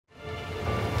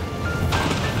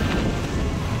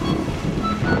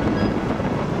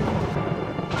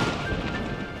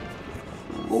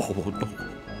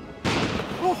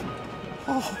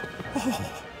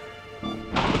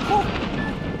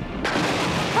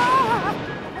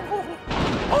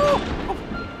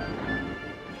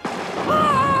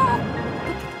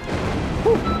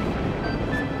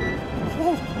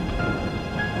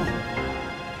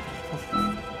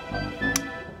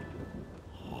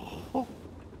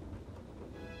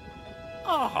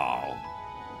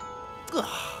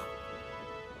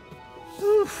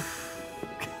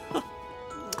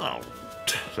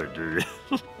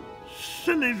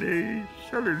Silly me,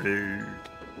 silly me.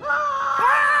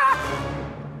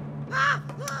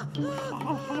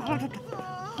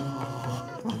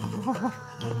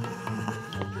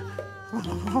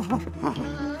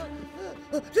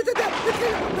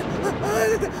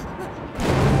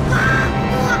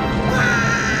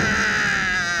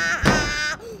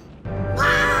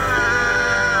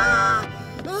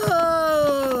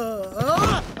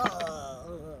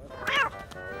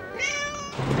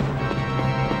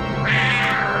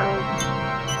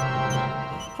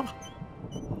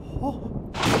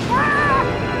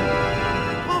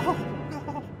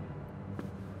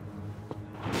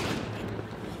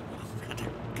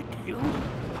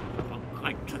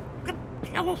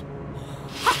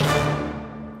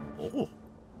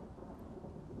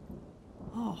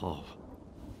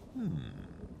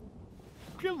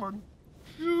 Come on,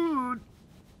 shoot.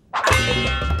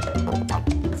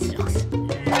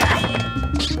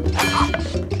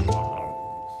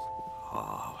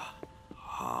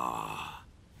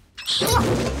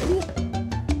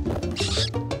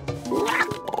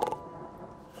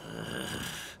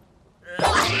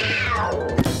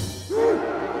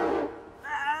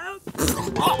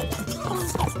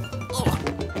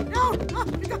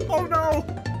 Oh no!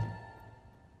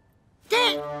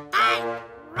 Get that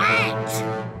rat!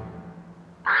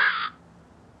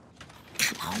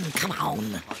 Come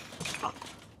on.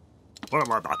 What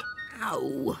about that?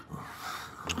 Ow.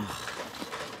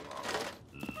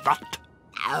 That.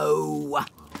 Ow.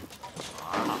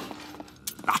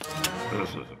 That.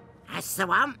 That's the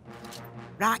one.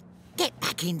 Right, get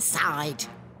back inside.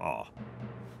 Oh.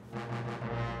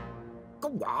 Go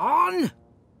on.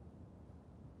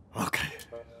 Okay.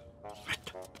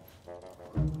 Right.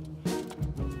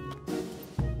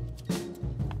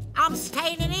 I'm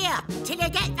staying in here till you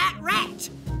get that rat.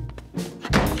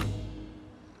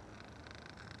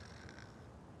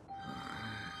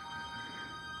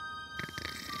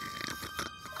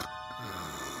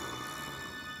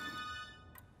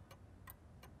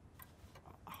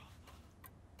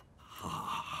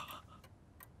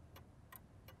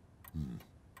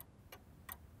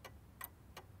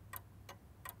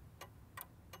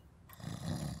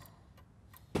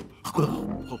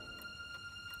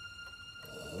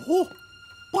 Oh,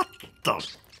 what the?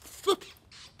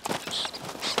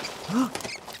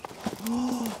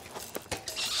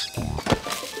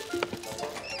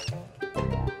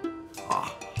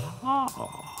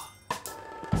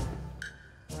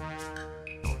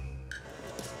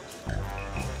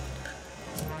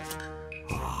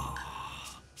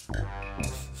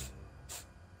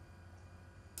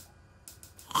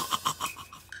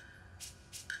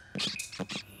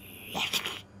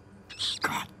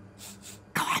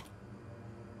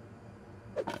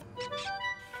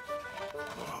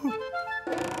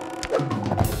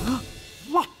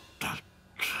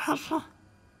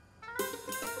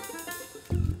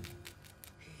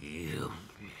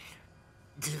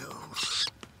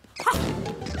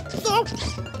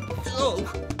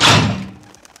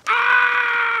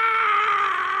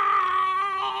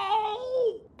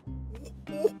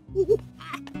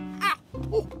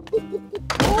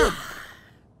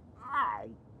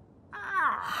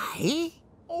 Hey?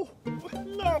 Oh,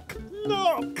 look!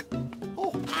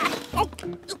 Oh.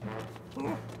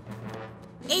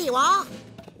 Here you are.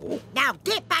 Now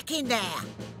get back in there.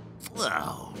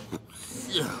 Oh.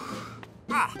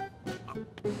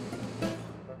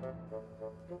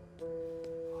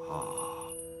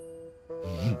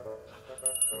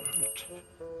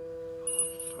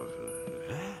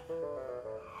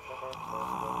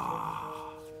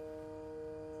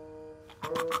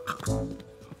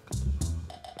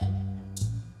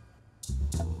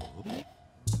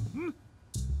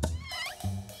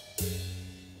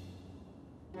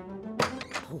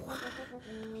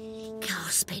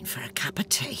 Gasping for a cup of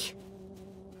tea.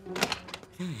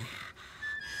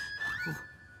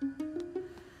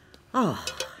 Oh.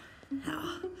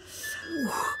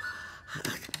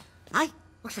 Hey,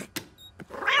 what's it?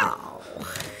 Oh,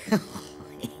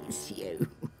 it's you.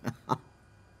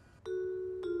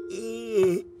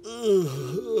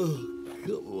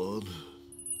 Come on.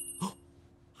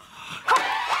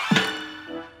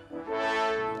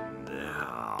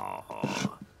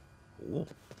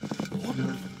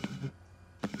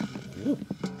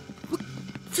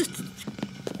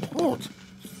 What?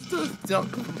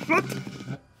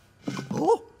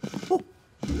 Oh, oh,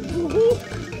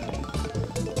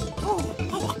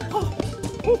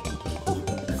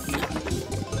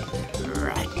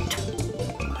 Right.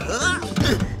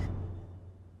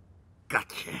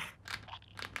 gotcha.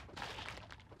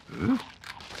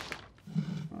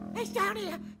 He's down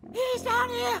here! He's down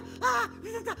here!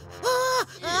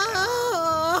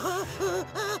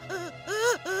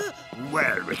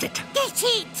 Where is it? Get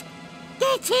it!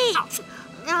 Get it!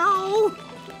 No!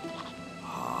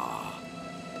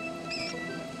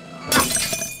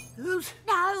 Who's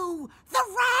No! The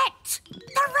rat!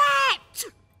 The rat!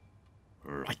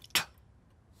 right?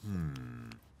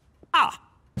 Ah!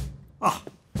 Ah!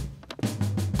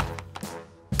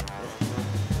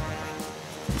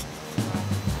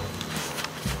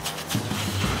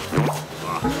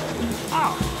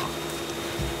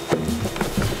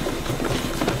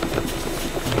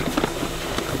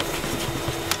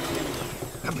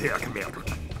 Come here, come here.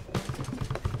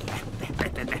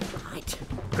 Right.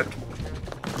 Good.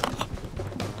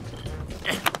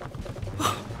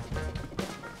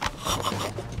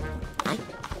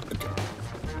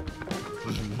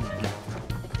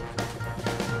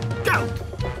 Go!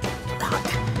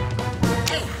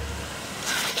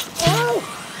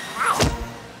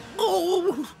 Oh!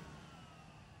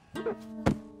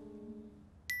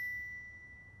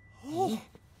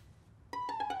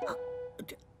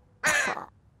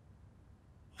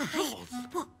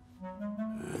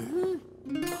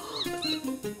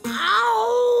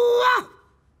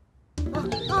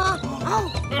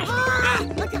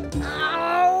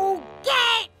 Oh,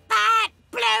 get that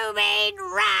blooming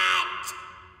rat!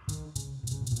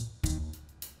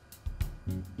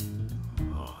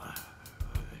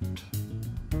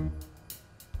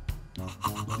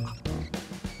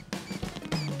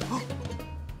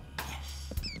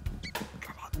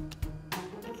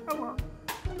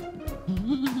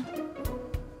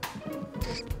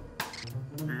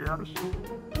 Yes.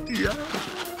 Yes.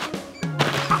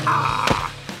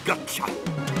 Ha-ha! Gotcha.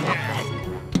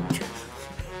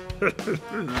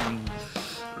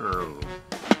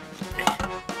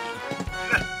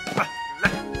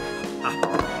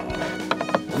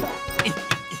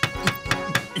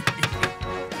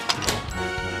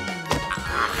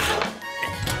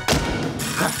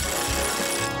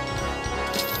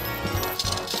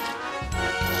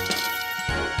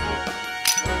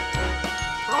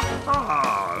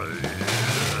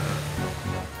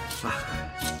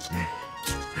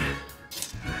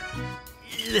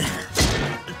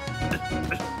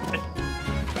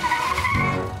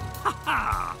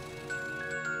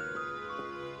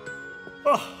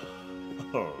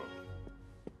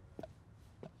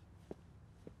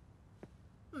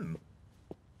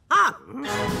 Ah!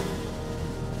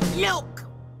 Look!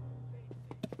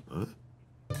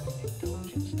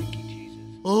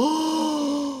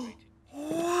 Oh!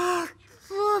 What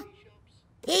the...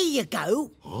 Here you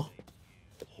go. Oh.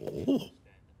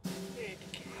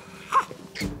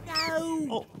 No!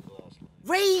 Oh.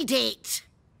 Read it!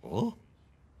 Oh.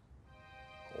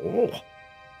 Oh.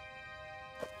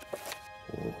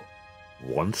 Oh.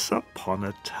 Once upon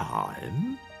a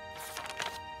time,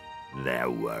 there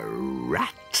were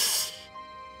rats.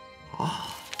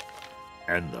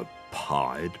 And the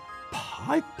Pied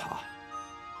Piper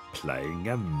playing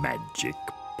a magic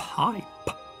pipe.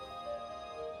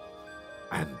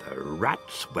 And the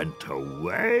rats went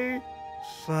away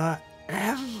forever.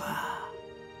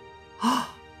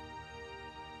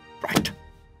 Right.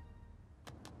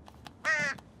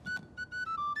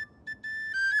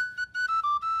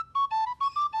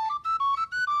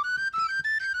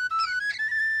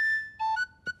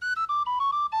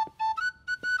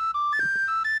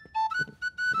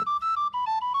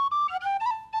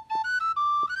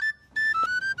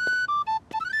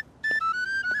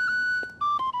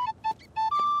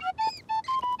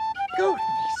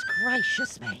 Goodness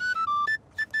gracious me.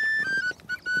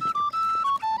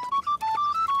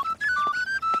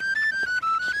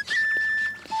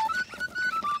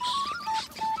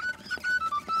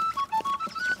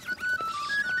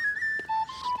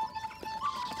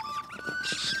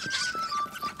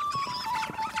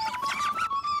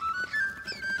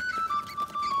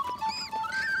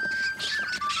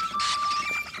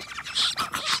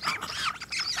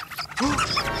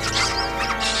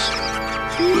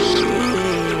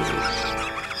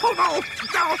 Oh no!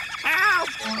 No! Help!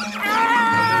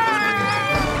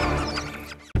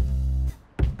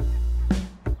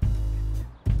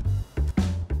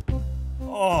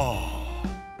 Oh.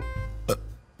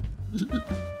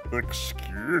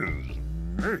 Excuse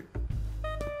me.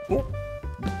 Oh.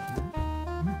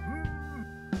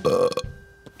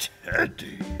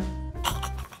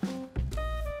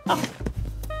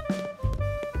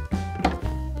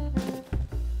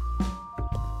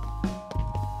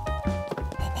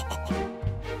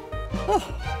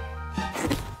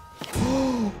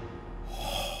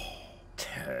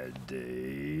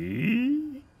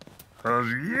 Teddy? Have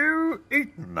you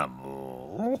eaten them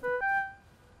all?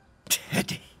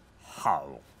 Teddy,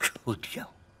 how could you?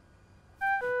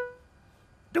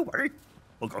 Don't worry,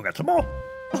 we'll go get some more.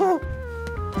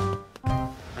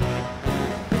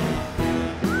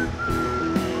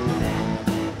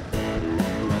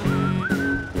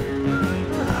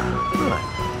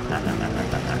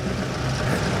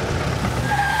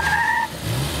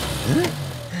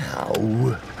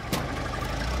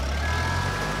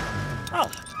 Ow.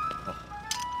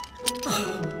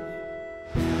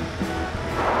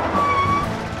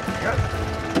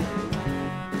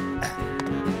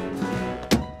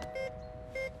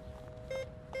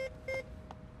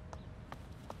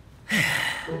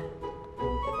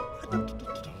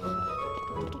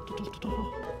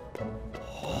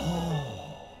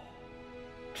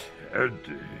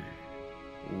 Teddy,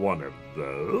 one of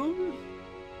those?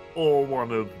 Or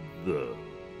one of those?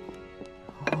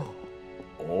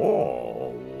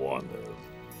 Or one of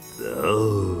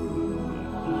those?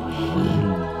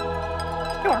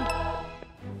 Come on.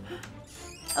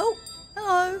 Oh,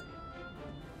 hello.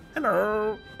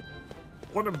 Hello.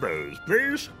 One of those,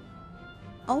 please.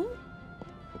 Oh.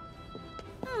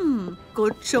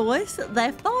 Good choice.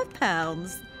 They're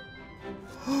 £5.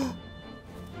 Oh.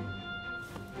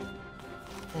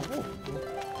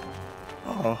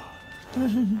 Oh.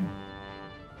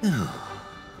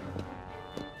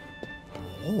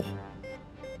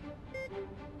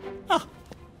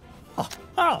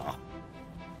 Ah.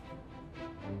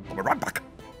 I'll be right back.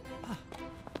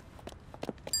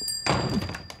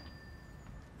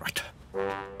 Right.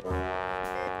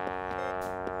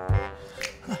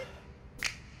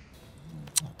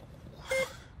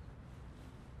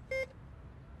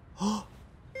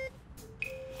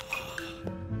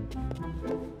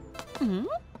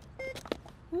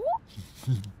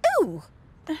 Ooh.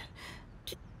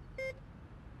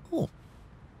 Oh.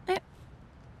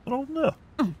 Oh no.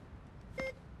 Oh.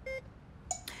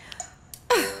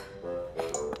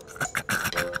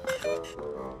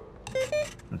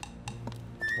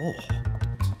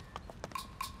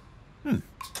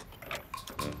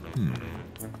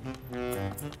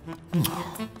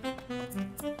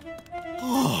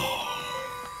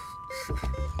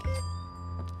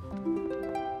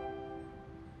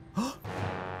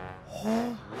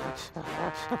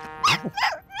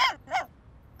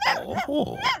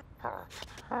 Oh.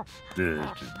 There's a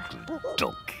good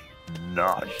donkey.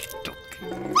 Nice donkey.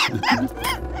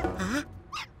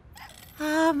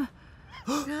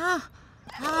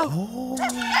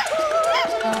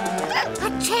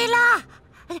 Attila!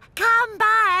 Come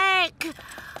back!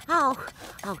 Oh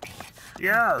dear.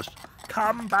 Yes,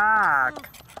 come back.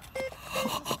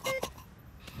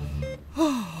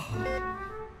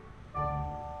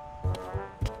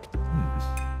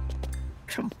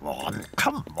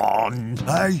 Come on.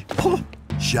 Hey,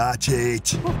 shut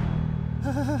it.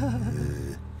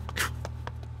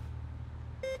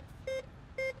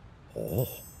 Oh.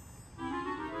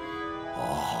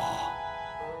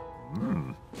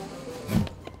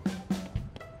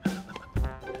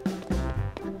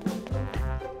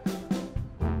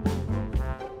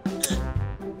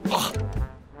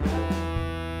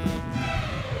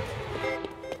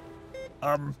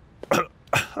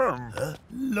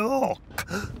 Look.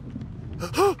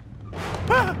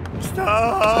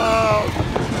 Stop!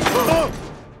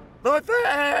 My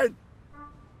friend!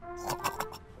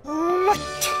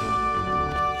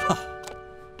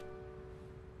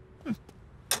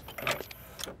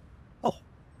 Oh.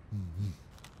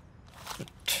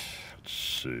 Let's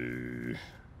see.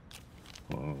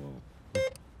 Oh.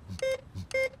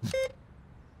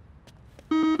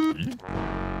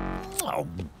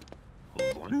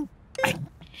 One and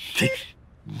six.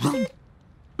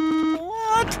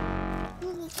 What?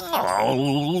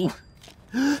 Oh.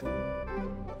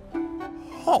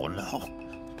 Oh no.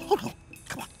 Oh no.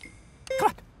 Come on. Come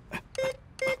on.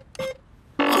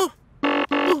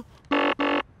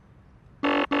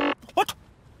 What?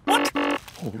 What?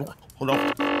 Oh no. Oh no.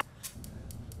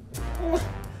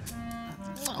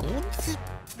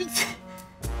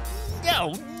 No.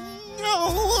 No.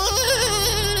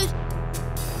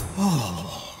 Oh.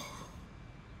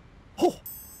 Oh.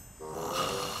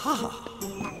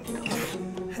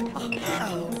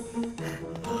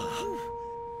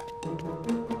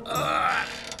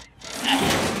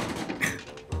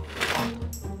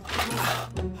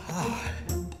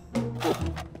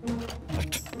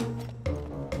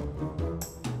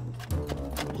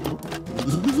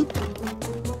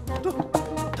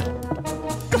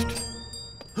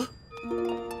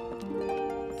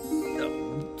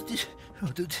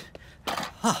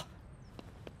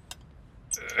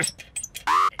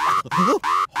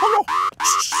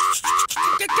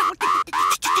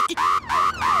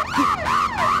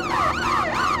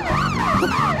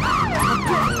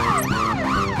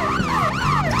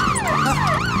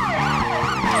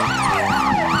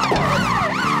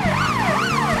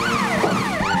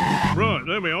 Right,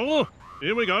 there we are.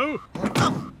 Here we go.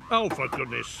 Oh, for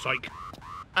goodness sake.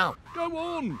 Oh, Go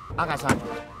on. okay, son.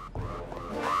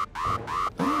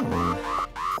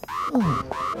 Oh,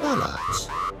 bollards.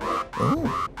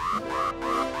 Oh,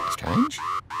 strange.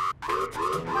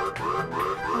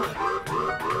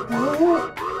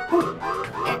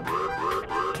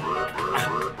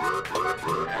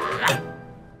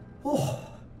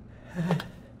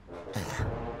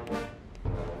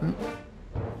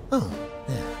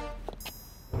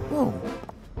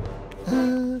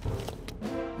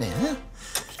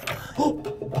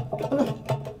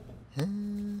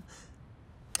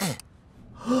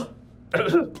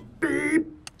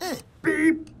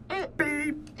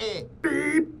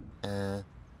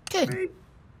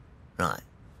 Right.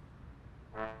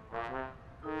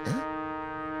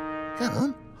 Come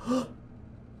on.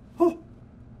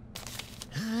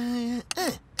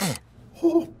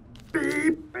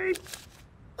 Beep, beep,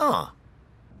 Oh.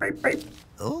 beep, beep,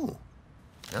 Oh.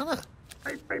 Another.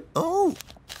 beep, beep, Oh.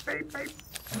 beep, beep, beep,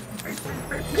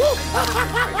 beep, beep.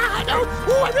 No!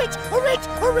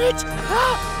 Oh, a ridge!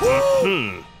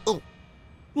 Oh.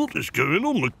 What is going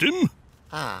on, McDim?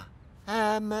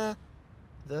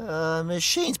 The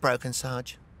machine's broken,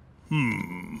 Sarge.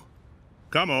 Come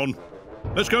on.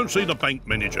 Let's go and see the bank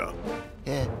manager.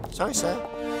 Yeah, sorry, sir.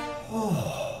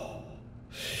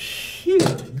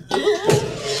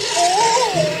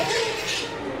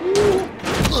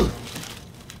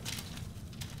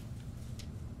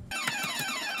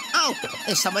 Oh,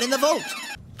 there's someone in the vault.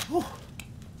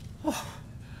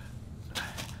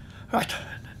 Right.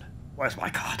 Where's my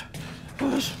card?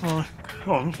 Where's my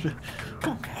card?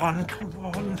 Come on, come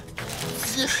on.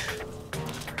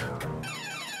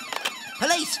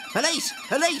 Police! Police!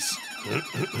 Police!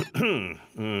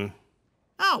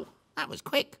 Oh, that was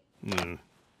quick.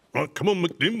 Right, come on,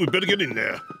 McDim, we better get in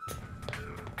there.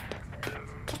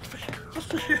 What's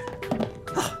this here?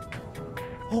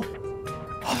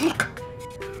 Oh, look.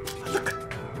 Look.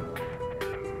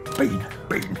 Bean,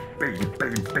 bean, bean,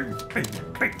 bean, bean, bean,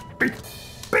 bean, bean,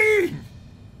 bean!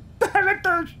 There it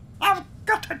is! I've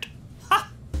got it!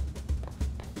 Ha!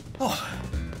 Oh.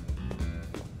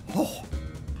 Oh.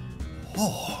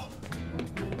 Oh.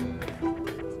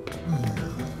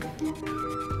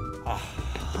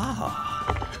 Aha.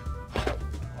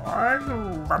 I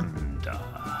wonder.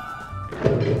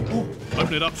 Oh.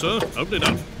 Open it up, sir. Open it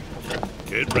up.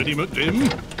 Get ready, McDim.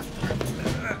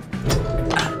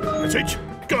 That's it.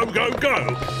 Go, go,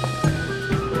 go.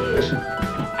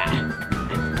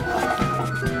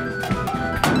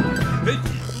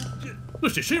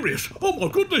 This is serious. Oh, my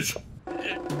goodness.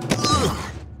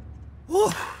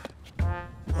 Oh.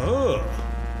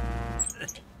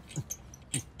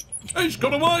 He's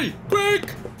got away.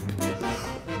 Quick.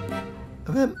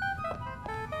 Go.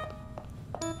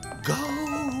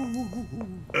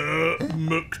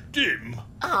 McDim.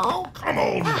 Oh, Come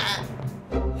on.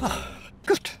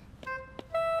 Good.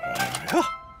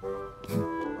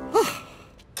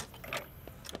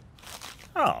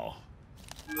 Oh.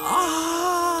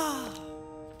 Ah.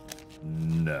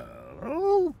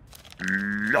 No.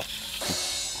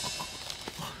 Yes.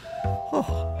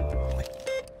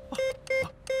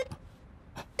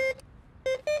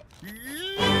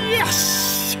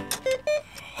 Yes.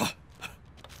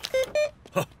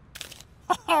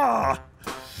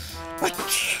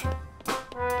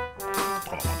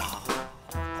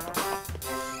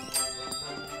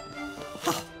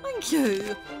 Thank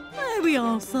you. There we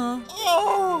are, sir.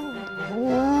 Oh,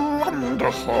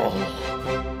 wonderful.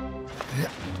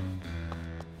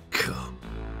 Cool.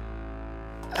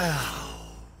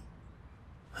 Oh.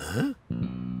 Huh?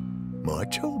 My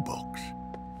toolbox.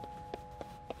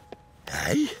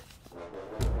 Hey?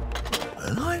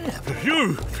 Well, I never...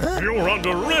 You. You're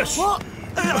under arrest. What?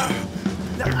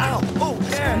 Ow! Oh,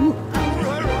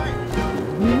 yeah!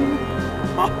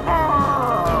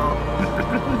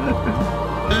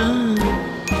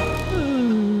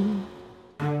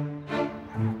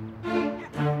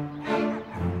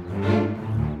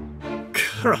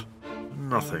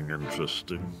 Nothing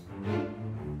interesting.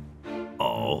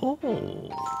 Oh.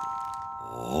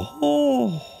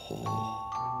 Oh.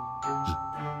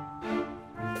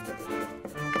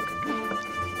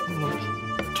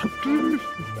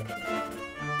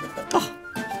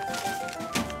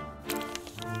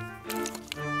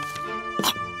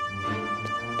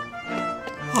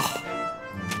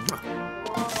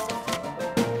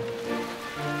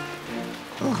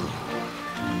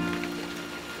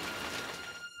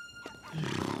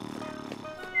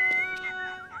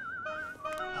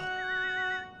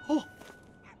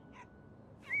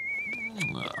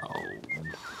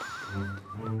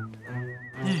 Oh.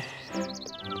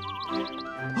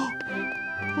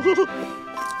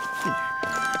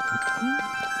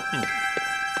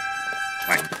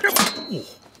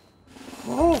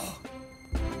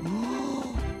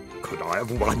 Could I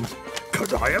have won?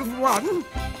 Could I have won?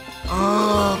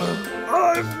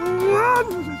 I've won!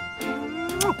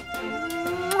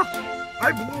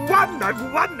 I've won!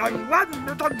 I've won! I've won!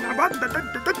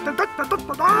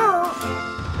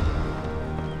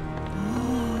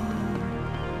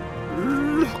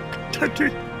 Look, Teddy!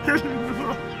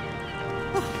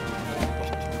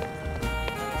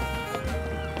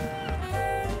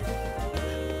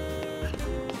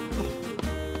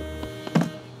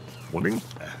 Morning.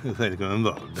 Welcome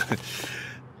aboard.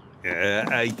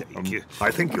 I thank you.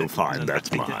 I think you'll find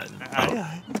that's mine.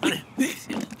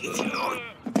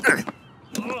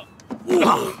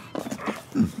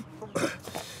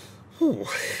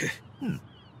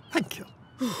 Thank you.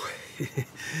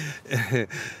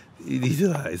 These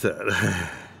are eyes, sir.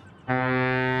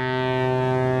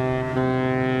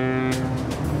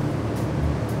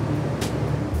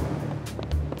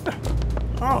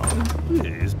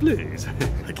 Please, please.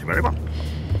 Thank you very much.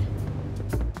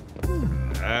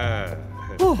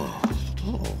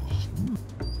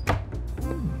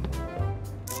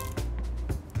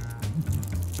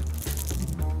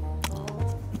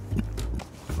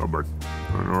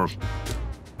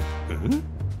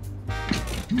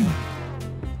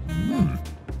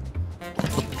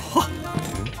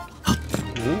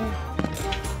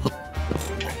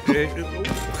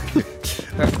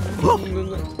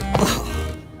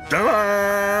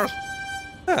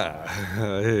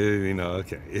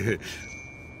 Okay.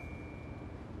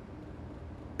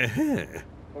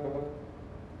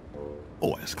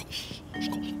 Oh, yes, of course.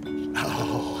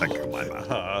 Oh, thank you, my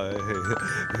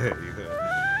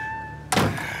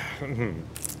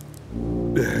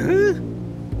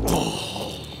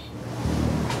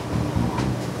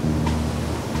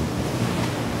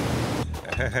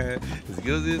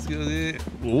Scusi.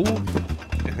 Oh.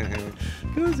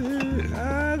 Scusi.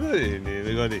 Ah, così.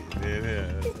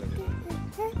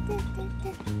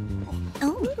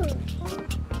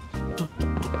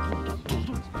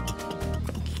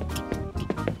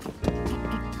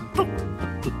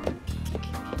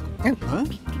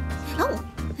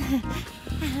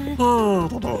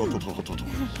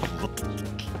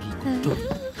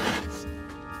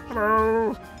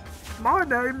 Hello, my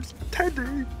name's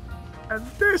Teddy, and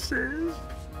this is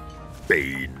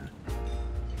Bean.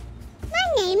 My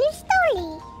name is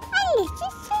Dolly, and this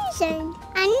is Susan,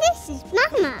 and this is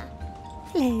Mama.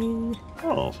 Hello.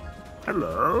 Oh,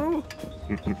 hello.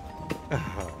 Thank you.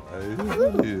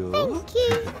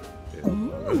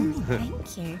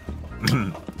 Thank you.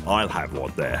 I'll have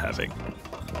what they're having.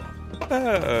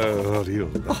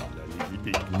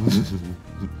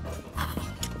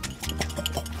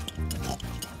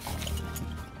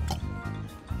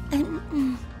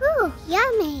 Ooh,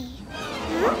 yummy.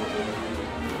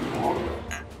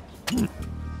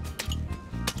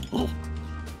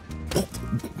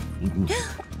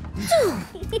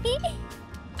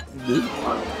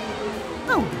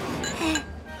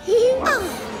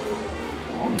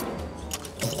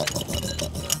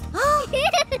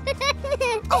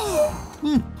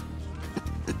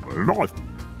 Very nice.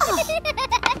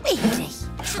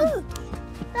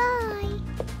 Bye.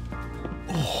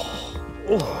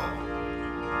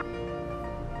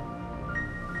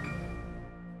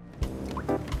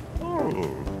 Oh,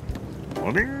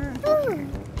 morning.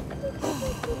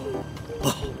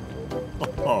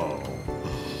 Oh,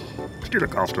 could you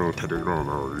look after Teddy?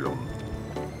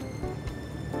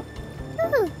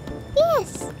 Oh,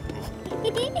 yes.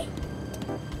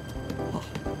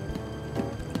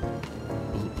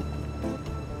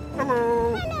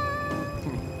 Hello.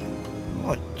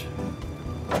 What?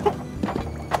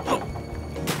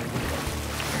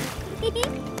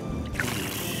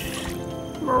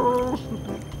 Hello.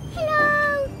 Hello.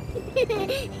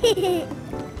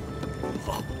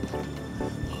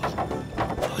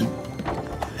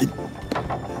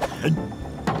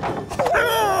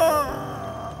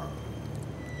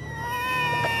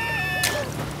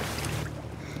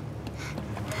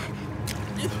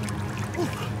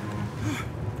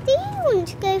 Do you want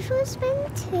to go for a spin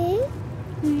too?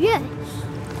 Yes.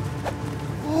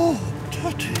 Oh,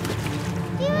 Teddy.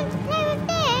 Do you want to play with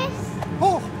this?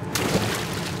 Oh.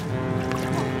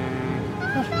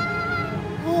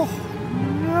 Oh,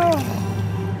 no.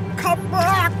 Come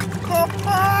back! Come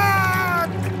back!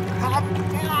 Come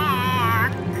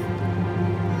back!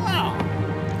 Oh.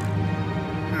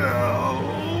 No.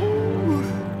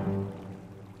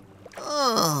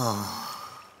 Oh.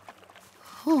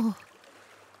 Oh.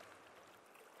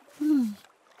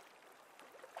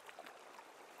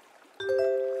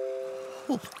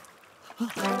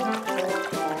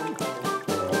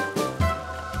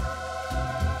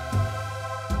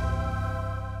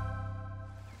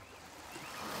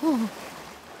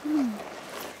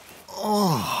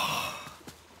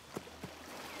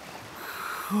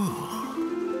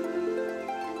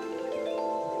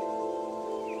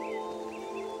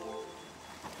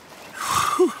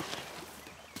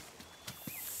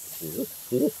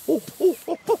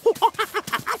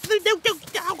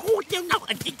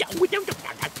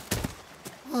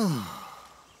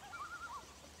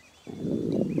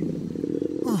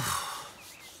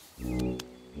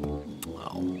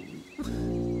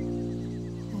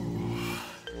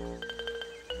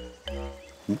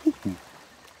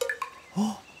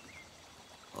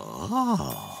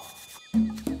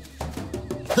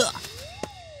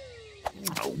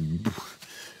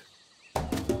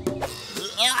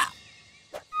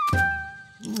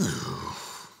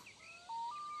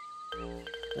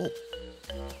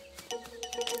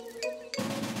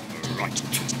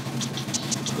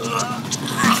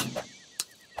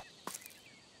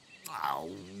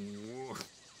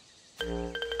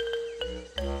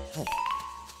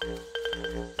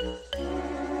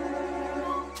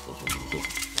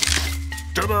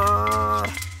 Ta-da!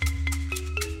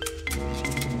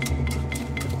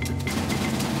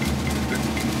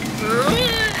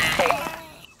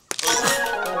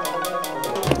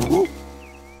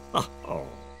 Oh,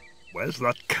 where's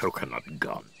that coconut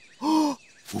gone? Oh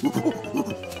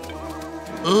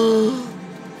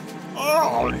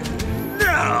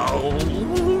no!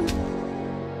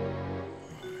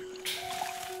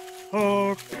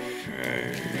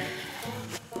 Okay.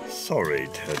 Sorry,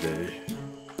 Teddy.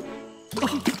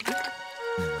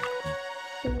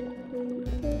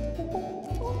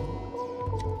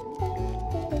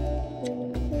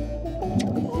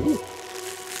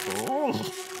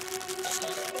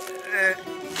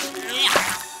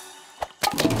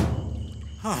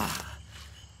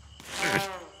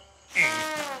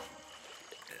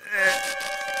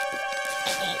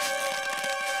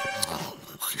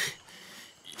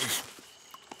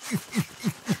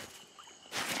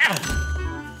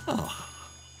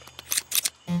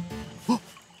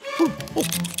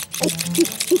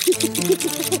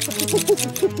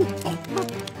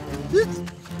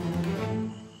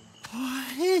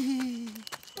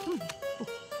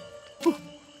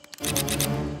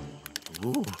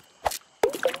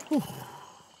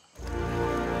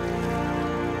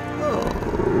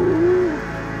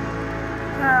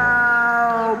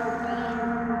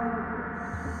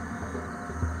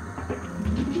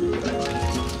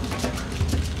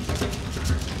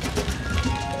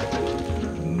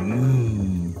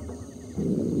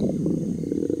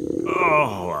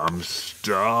 Oh, I'm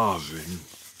starving.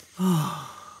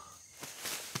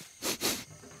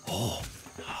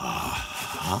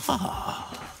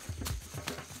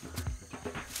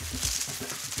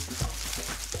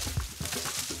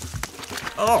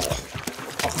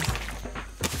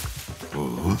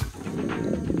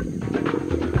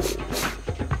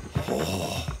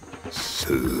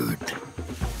 Food.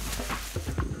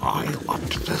 I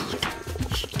want food.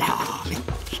 Starving,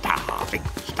 starving,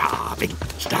 starving,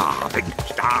 starving,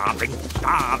 starving, starving,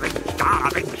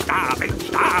 starving, starving,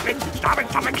 starving, starving,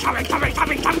 starving, starving, starving, starving,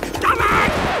 starving.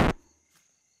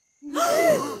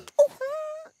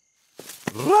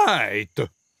 Right.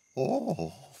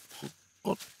 Oh.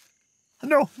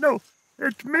 No,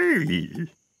 it's me.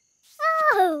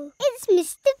 Oh, it's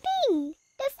Mr. Bean,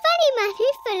 the funny man who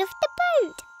fell off the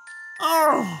boat.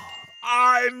 Oh,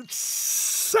 I'm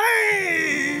saved.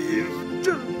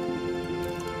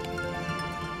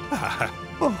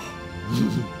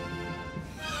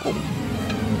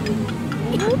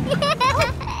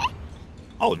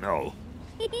 Oh no.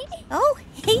 Oh,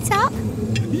 heat up.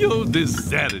 You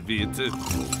deserve it.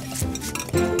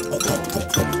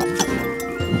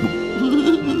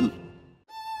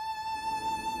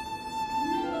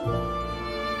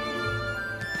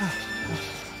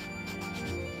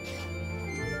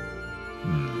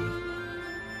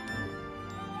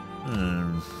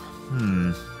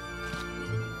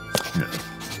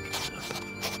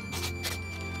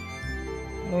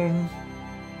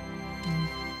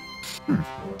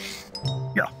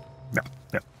 Yeah.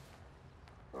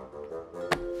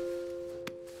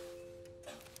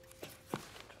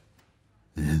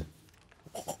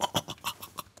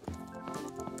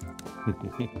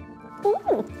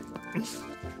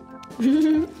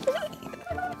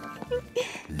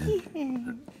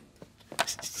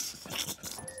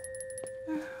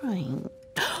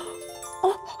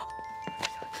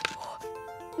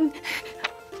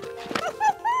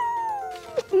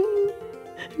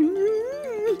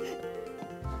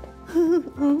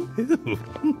 It's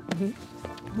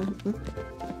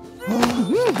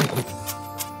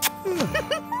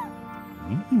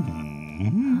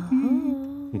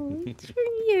for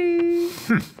you.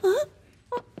 Huh?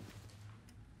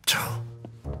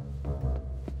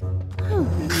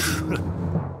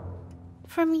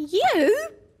 From you?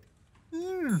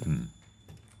 Oh.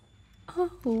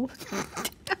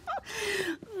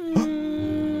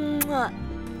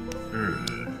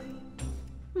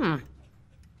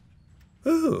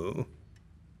 Oh.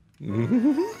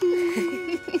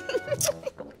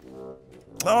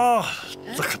 Oh,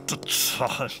 look at the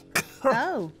time.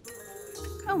 Oh.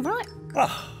 Oh, right.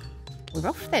 We're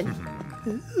off then.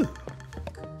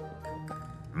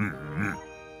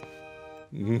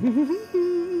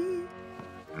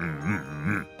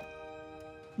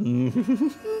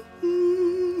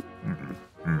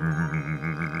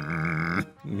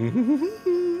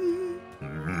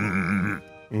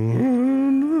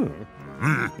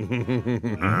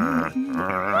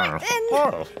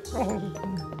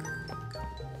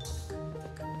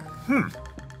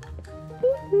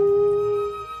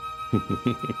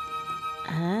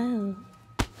 Oh.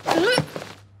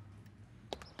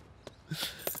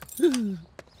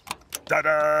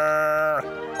 Ta-da!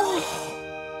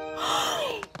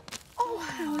 Oh,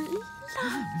 how lovely.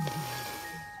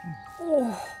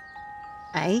 Oh.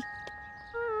 Eh?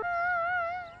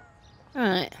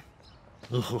 Right.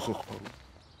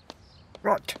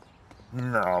 Right.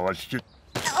 Now I should...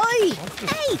 Oi!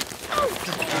 Hey!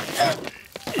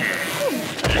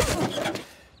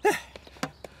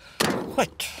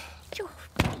 What?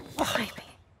 Baby.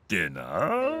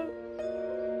 Dinner?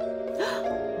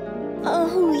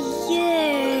 Oh,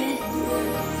 yeah.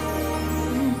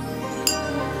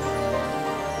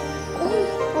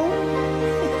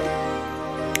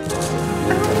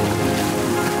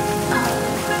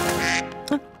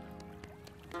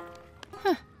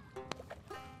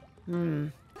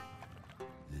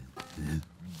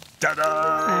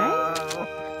 Ta-da!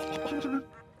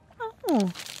 Oh.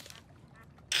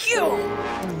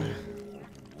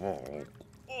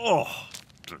 Oh,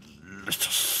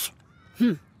 delicious.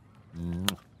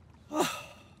 Oh.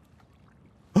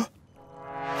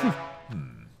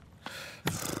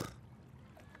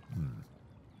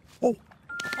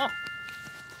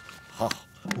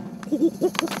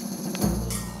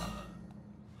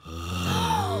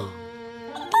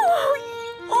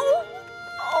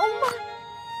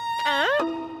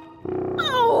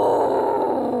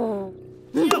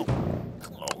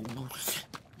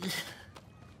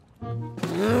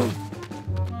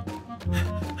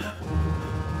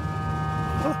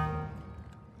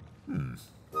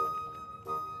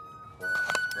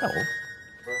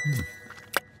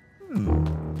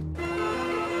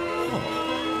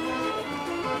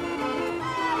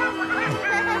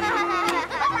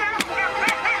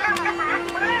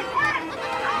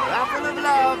 Raffle of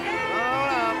love.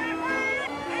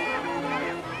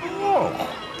 Oh,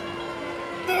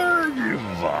 there you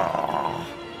are.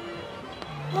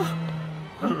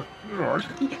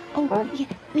 Oh, yeah.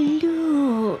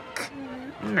 Look.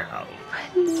 No.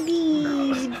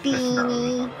 Please,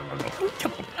 Beanie.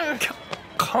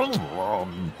 Come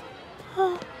on.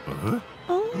 Oh,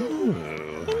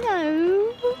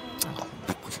 hello.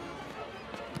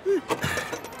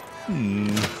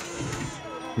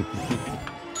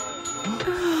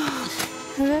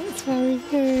 That's very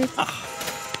good.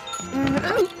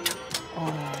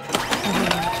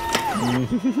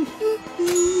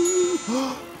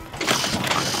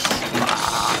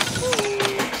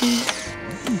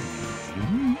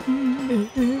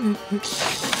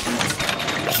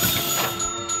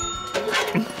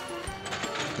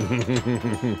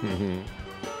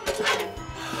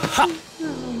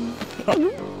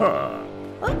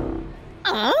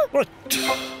 What?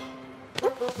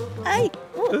 Hey.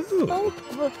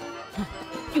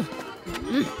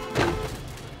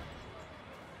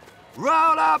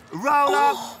 Roll up, roll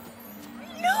up.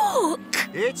 Look.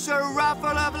 It's a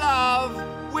raffle of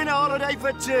love. Win a holiday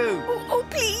for two. Oh,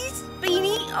 please,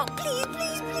 Beanie. Oh, please,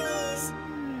 please, please.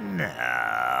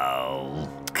 No.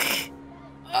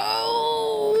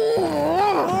 Oh.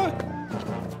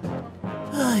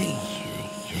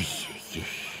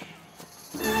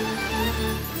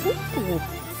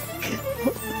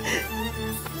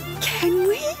 Can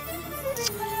we?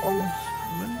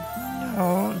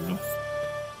 No.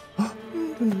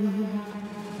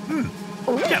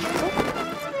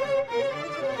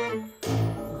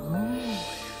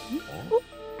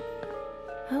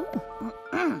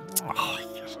 Oh,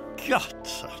 you've got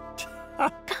it.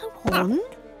 Go on.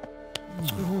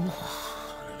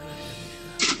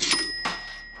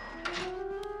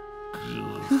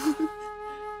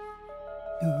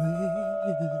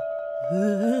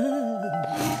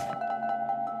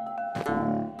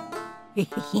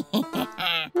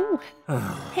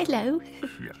 Hello.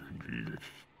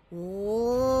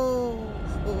 Whoa.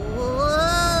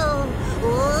 Whoa.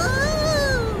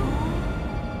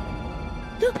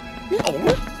 Look. Oh,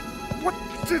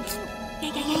 what's it?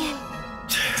 Yeah.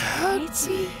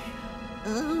 Topsy.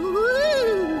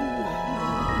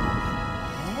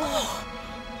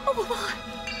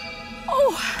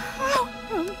 Oh, how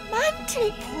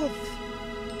romantic.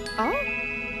 Oh.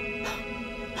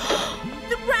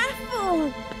 The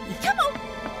raffle. Come on.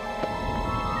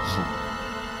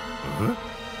 Huh?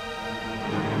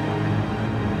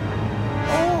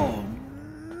 Oh,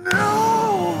 no!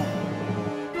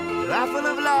 Raffle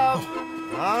of love.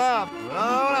 Roll up,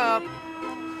 roll up.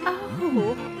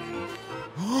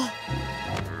 Oh.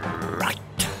 Right.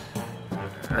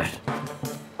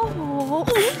 Oh.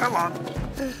 Come on.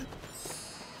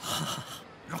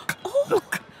 Look.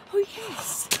 Oh,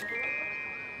 yes.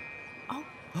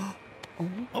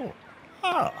 Oh,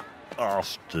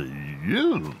 after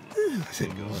you.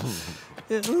 Thank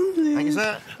you,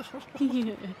 sir.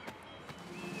 Get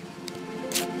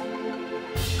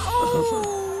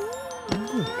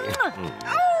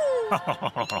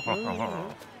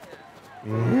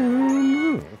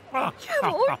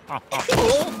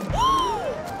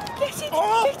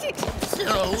it.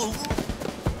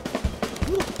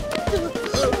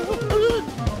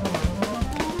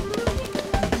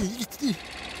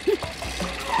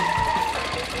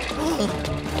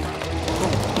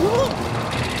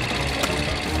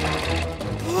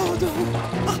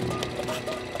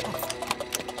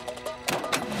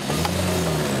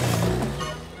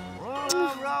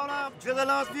 Roll up to the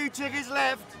last few tickets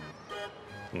left.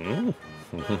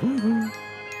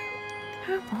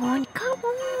 Come on.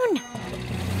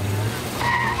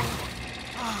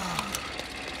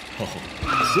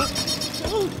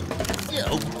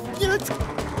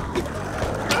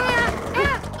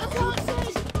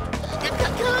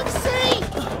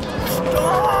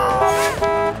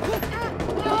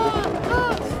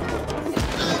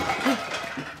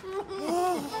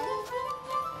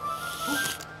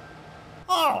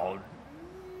 Oh,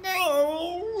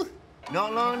 no!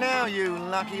 Not long now, you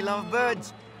lucky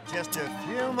lovebirds. Just a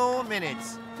few more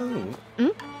minutes.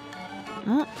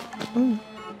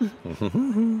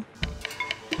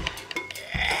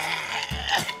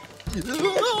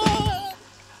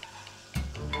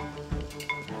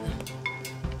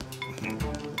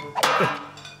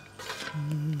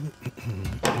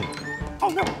 Oh,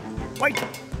 no! Wait!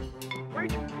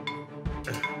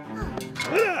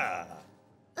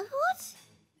 What?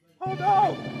 Oh,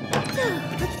 no!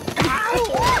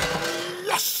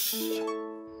 Yes!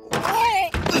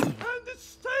 And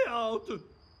stay out.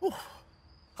 Oh,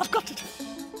 I've got it.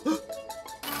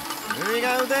 Here we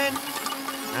go then.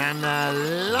 And the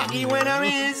lucky winner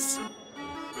is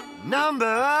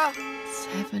number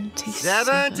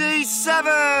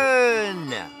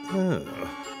 77.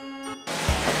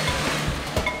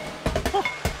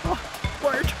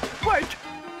 Wait!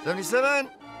 77.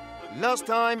 Last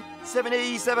time,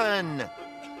 77.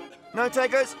 No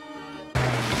takers?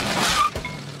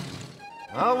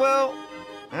 Oh, well,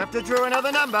 have to draw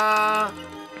another number.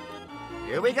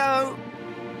 Here we go.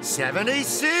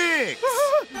 76.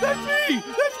 That's me!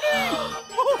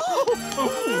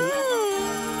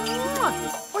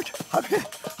 Wait, I'm here.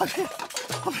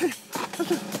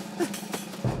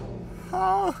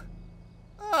 Oh,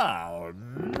 no!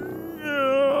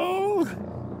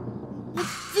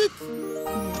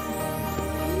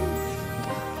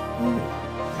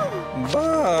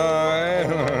 Bye.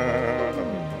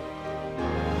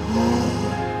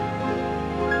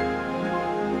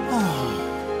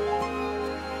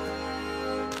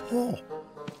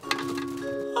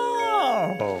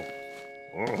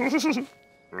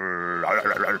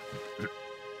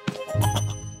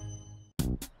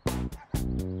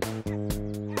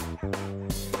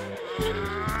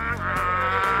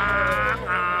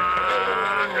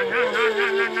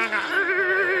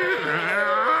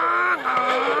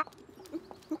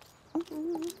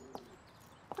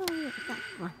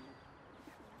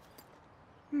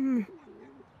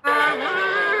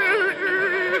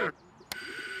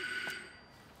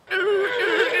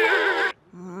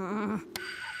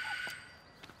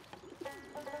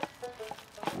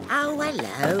 Oh,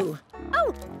 hello.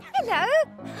 Oh, hello.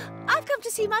 I've come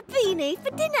to see my beanie for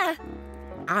dinner.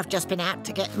 I've just been out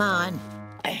to get mine.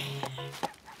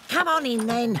 Come on in,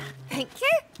 then. Thank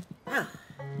you. Oh.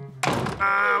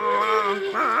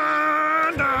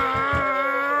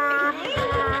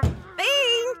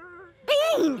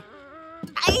 Bean!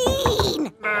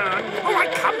 All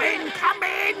right, come in.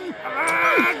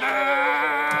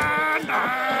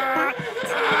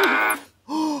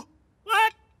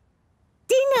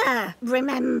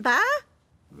 remember?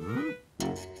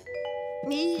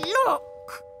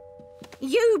 Look!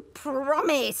 You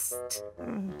promised.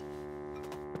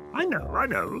 I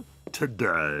know.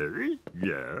 Today,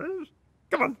 yes.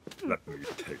 Come on, let me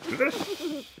take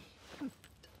this.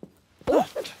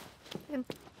 What?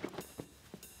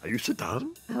 Are you sit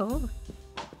down? Oh.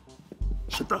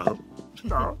 Sit down.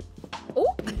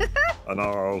 Oh. And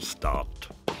I'll start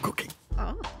cooking.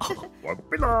 Oh. Won't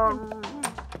be long.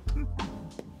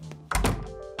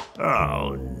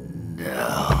 Oh,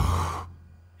 no.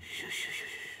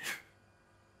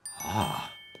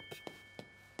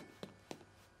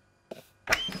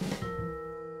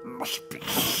 Must be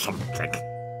something.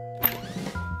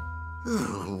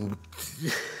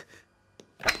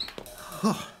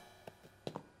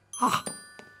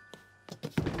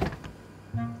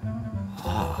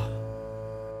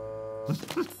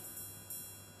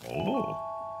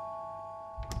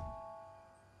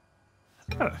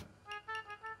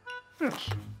 Yes.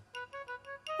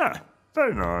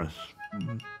 Very nice.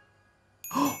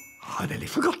 Oh, I nearly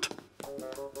forgot.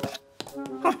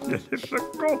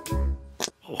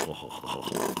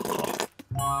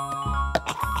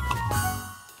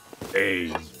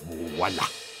 Et voila.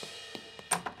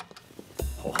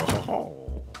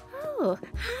 Oh,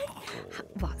 hi.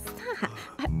 What's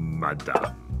that?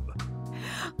 Madame.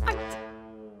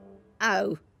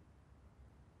 Oh.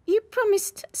 You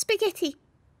promised spaghetti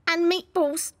and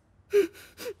meatballs.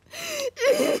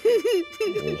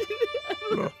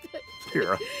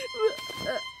 Here.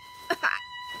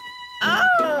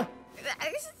 Oh,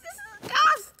 that's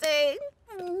disgusting.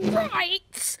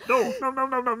 Right. No.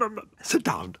 Sit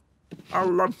down.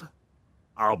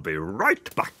 I'll be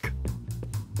right back.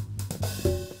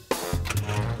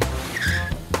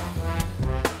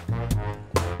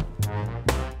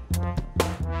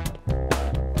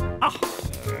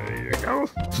 There you go.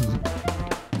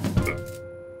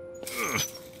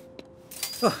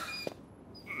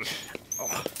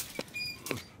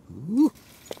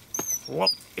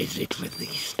 What is it with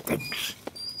these things?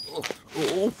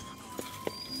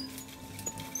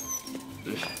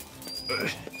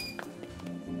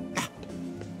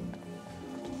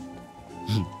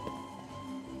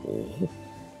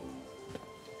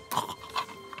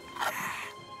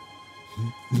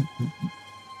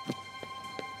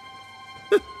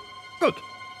 Good.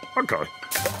 Okay.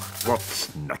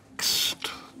 What's next?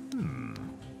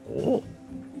 Oh.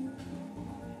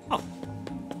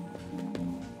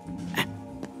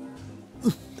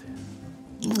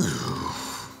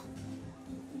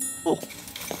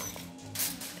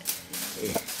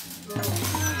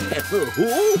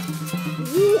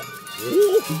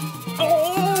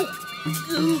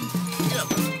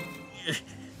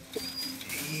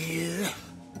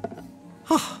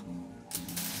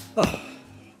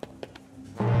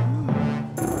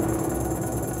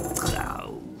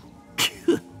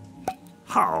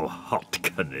 How hot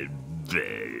can it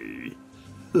be?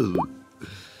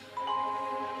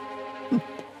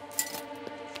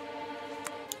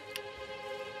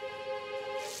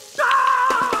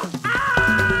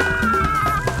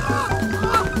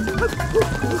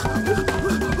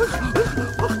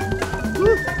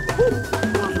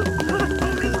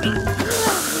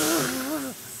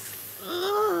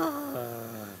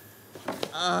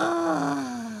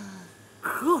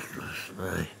 Goodness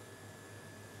me.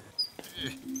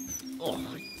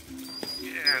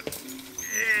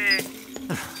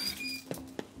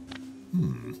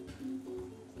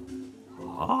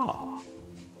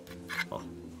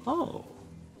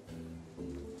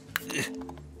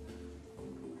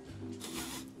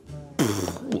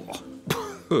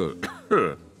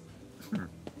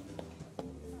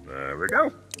 There we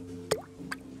go.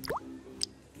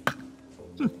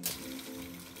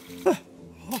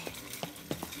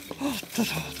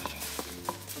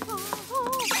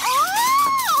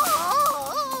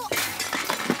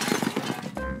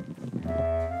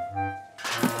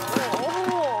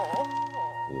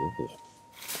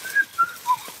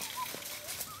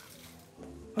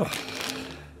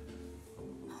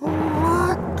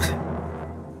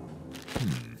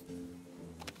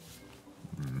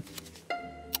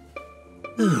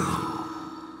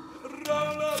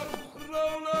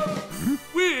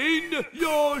 Win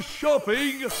your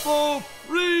shopping for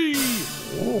free!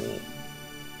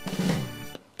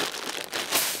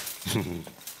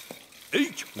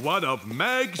 Each one of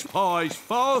Mag's pies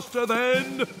faster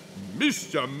than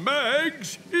Mr.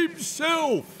 Mag's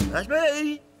himself. That's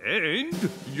me. And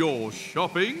your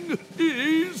shopping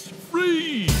is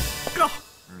free.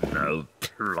 No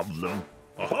problem.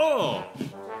 Aha!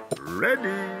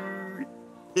 Ready?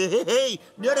 Hey,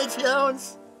 not a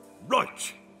chance.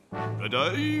 Right.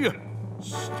 Today,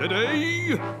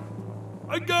 steady,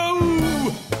 and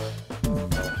go!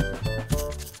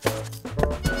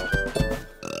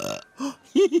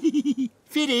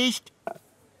 Finished.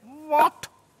 What?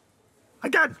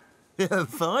 Again?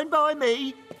 Fine by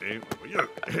me.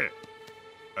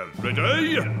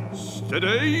 Ready,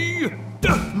 steady,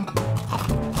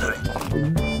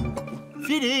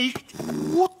 Finished.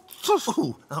 What?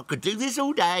 Oh, I could do this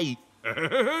all day.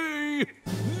 hey!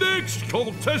 Next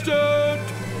contestant,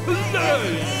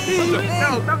 play!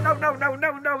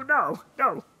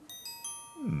 No.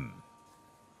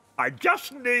 I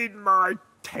just need my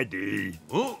Teddy.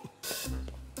 Oh,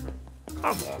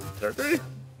 Come on, Teddy.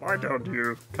 Why don't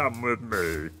you come with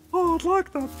me? Oh, I'd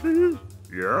like that, please.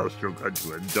 Yes, you're going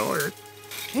to enjoy it.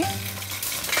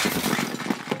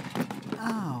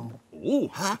 Oh,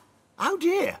 huh? Oh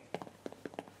dear.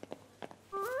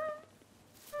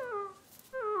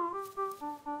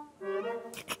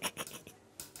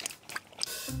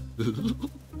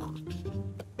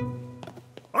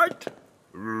 Right.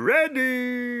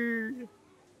 Ready.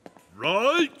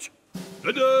 right,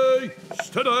 ready,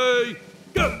 steady,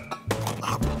 go!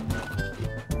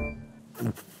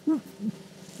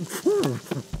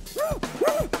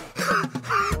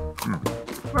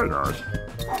 Very nice.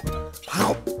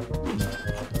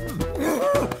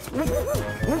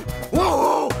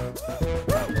 Whoa!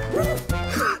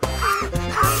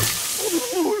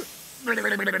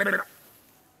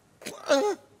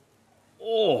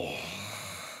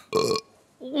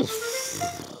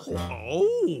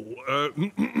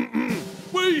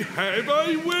 We have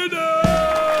a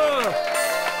winner!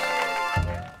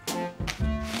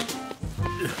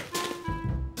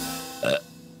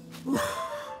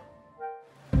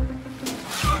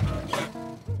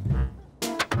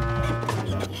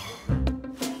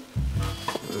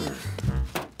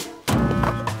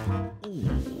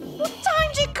 What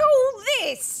time do you call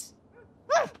this?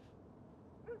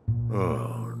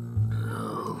 Oh,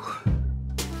 no.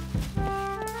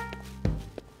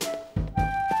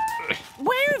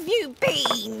 Where have you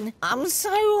been? I'm so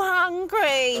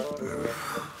hungry.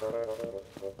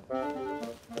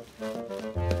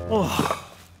 Oh,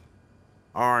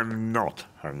 I'm not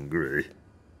hungry.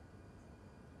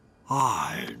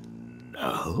 I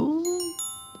know.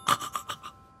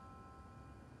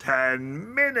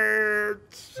 10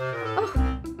 minutes.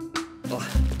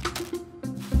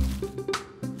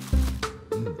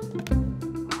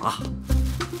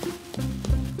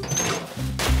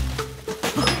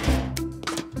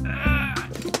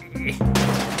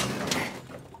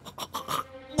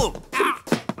 Look.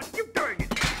 What are you doing?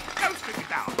 Don't stick it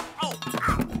down. Oh.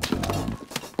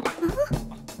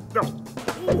 No.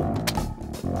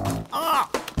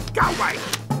 Go away.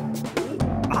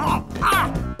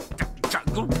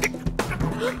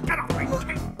 Get away.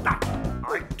 Take that. I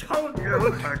told you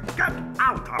to get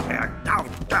out of here. How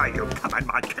dare you come in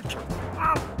my kitchen?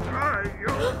 How dare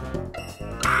you?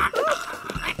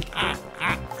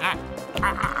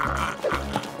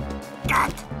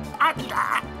 Get under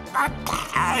the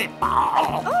table.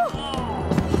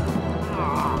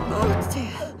 Oh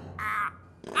dear.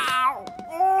 Ow!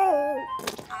 Oh!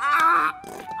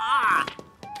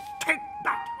 Take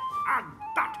that and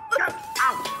that. Get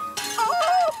out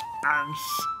Oh, and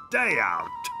stay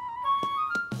out.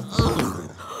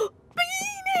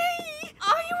 Beanie!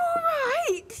 Are you all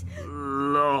right?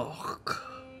 Look,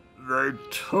 they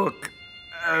took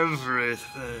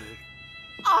everything.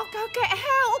 I'll go get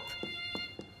help.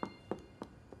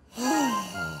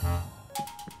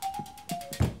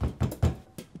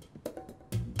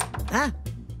 Huh?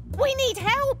 We need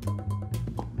help.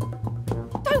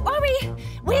 Don't worry,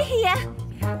 we're here.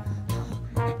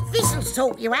 This'll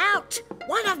sort you out.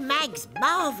 One of Mag's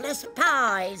marvellous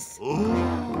pies.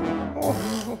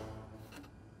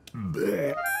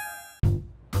 Bleh.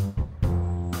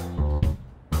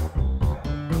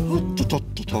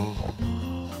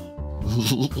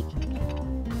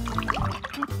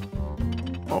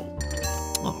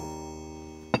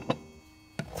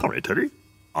 Sorry, Teddy.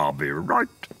 I'll be right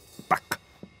back.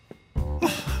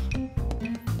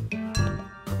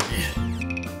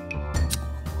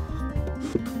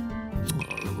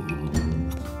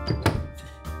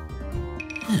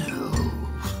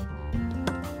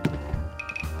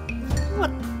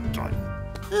 What time?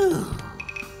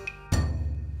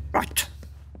 Right.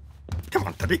 Come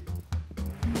on, Teddy.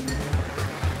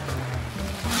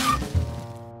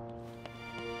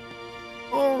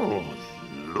 Oh,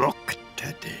 look,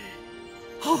 Teddy.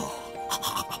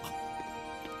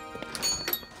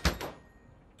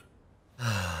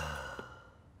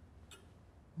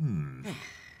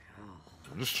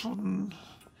 This one.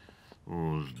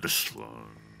 Oh, this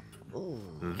one.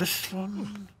 This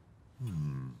one.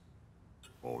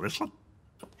 Or this one?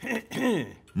 Thank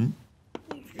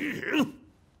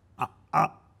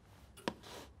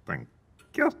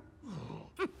you.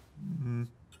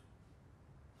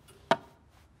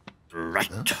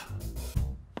 Right.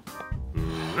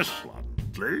 This one,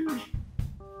 please.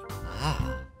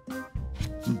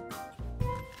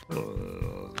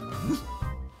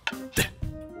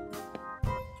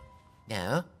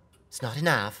 No, it's not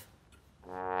enough.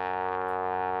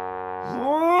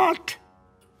 What?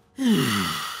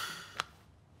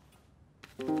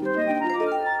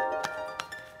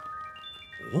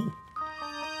 Oh.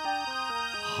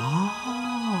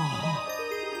 Ah.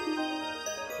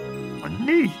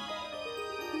 Bunny.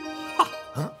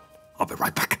 Huh? I'll be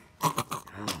right back.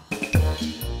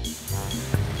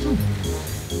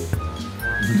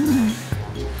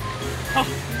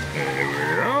 Here we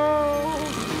are.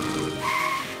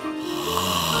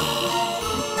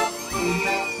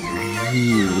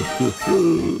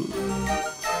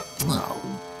 Oh.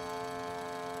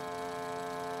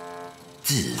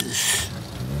 This.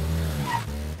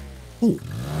 Oh.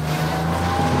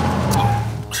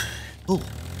 Oh.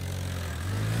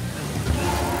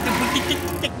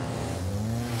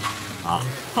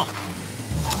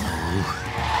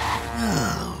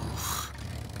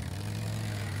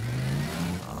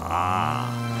 Ah.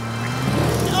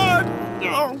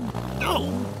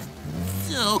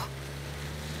 No.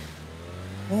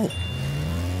 Oh.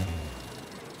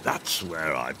 That's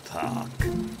where I park.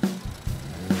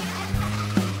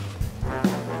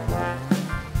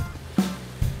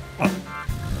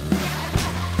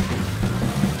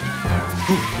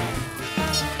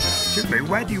 Excuse me,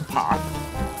 where do you park?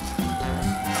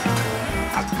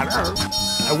 Hello?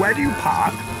 Where do you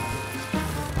park?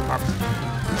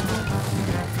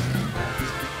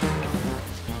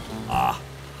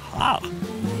 Aha!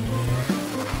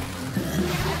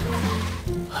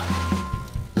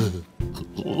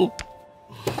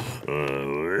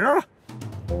 Yeah.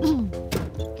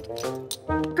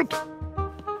 Good.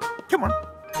 Come on.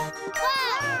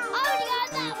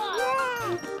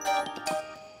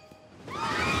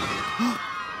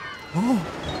 No.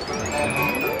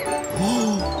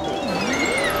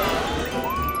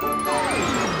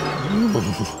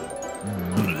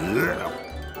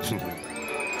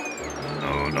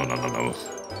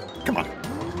 Come on.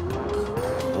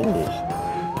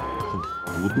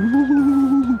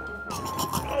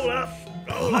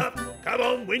 Roll up. Come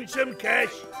on, win some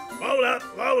cash. Roll up.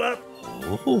 Oh.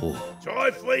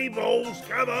 Try 3 balls,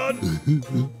 come on.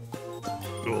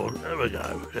 Oh, there we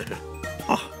go.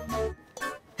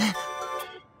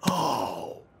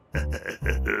 Oh.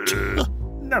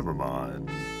 Never mind.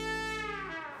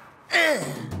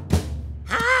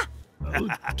 Oh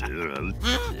dear.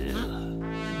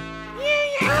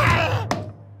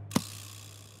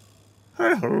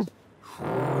 Hey-ho.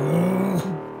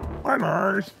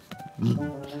 Bye-bye.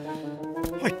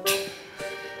 Right.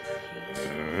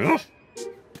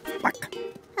 Back.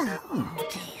 Oh,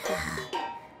 dear.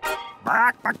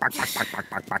 Back.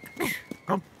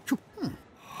 Come. Choo.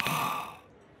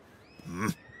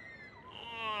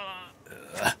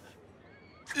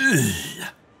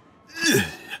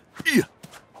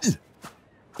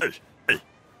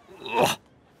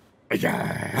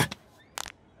 Yeah.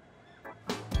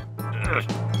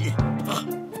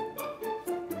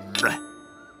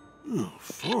 Oh,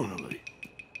 finally.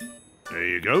 There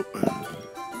you go.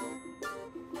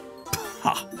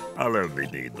 Ha! I'll only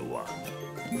need the one.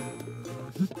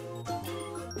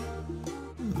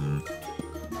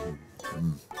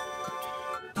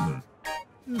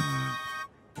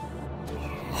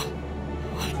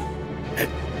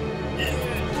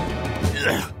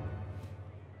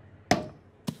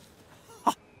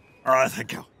 All right,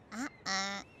 thank you.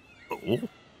 Oh. Look.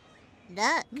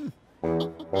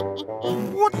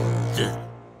 What the?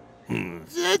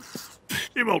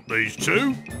 You want these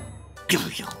 2?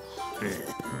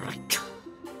 Right.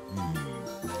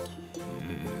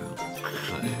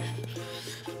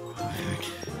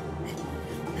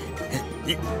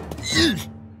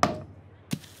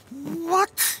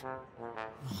 What?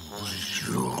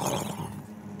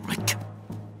 Right.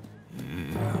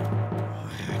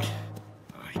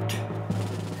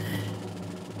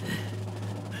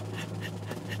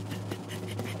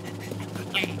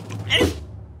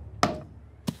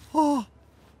 Oh.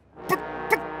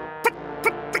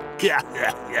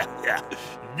 Yeah.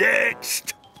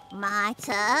 Next. My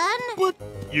turn. What?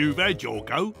 You've had your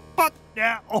go, but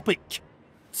now up it.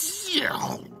 Here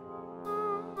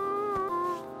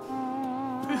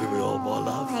we are, my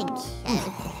love. Thank you.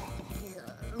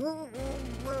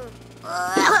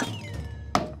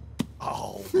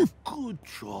 Oh, good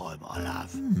try, my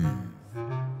love.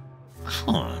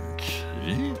 Can't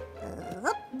see.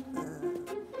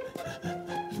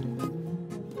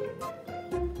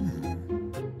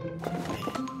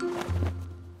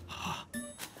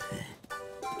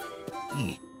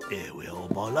 Here we are,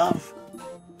 my love.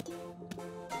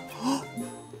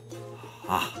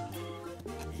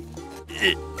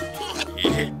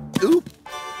 Oop.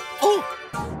 Oh!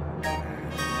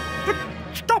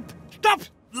 Stop! Stop!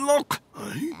 Look!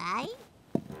 Eh?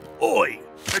 Oi!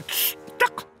 It's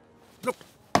stuck! Look!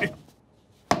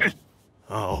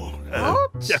 Oh,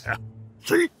 Yeah!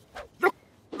 See? Look!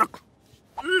 Look!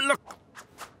 Look!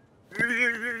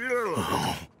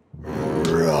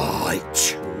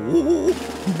 right.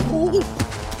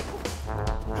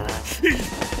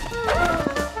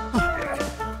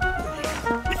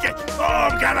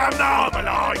 I'm gonna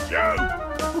normalise you!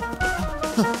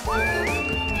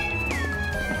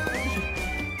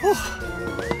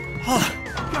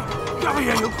 Come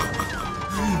here, you.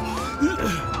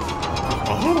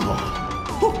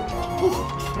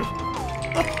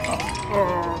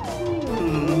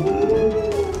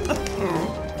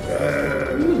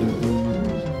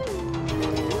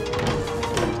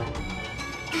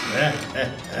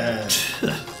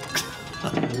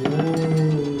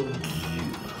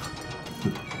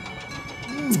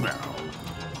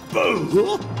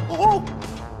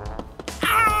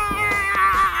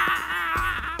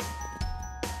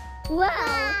 Wow.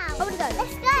 I want to go.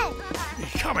 Let's go.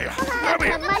 Come here! Come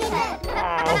here!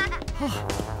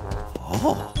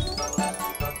 Hello.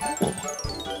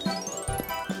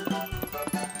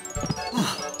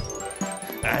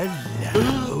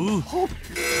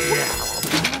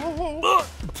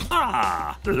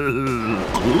 Ah!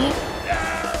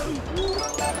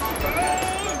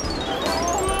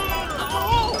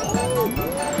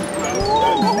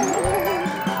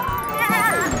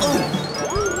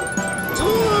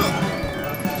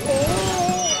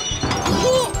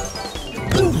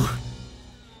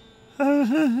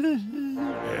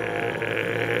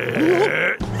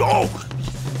 Oh!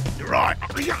 You're right.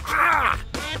 Where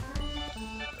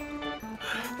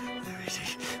is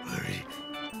he? Where is he?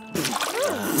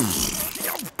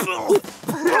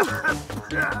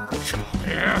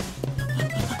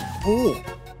 Oh!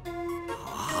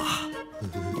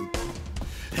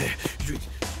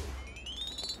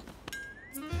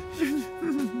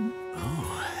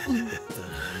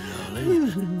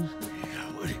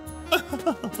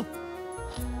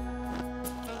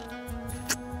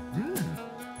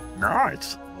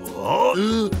 Nice. What?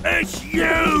 It's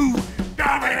you!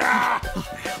 Come here!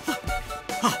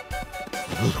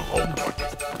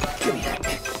 Give me that.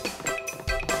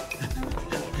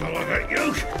 Can I get you?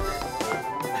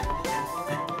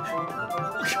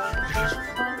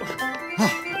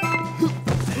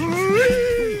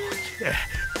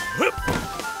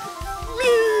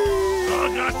 I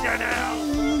got you now!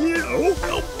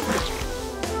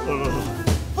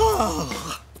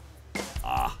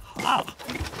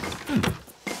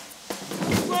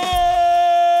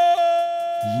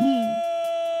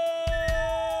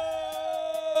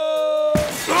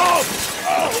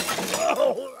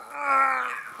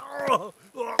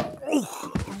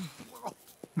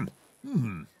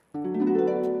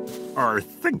 I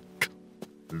think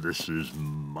this is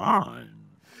mine.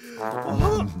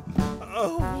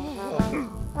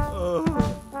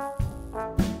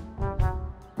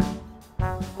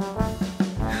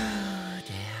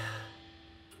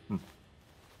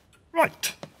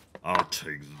 Right, I'll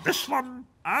take this one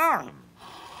and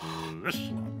this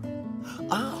one.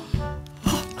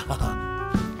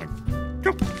 Thank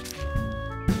you.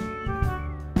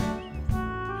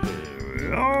 Here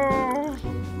we are.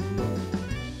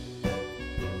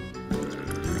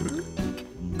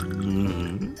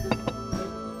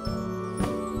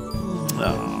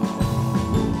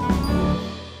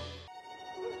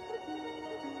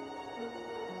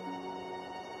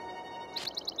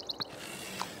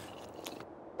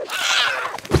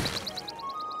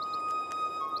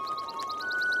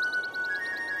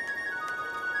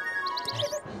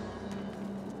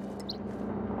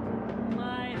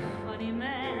 My funny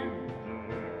man,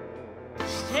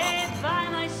 stay by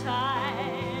my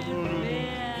side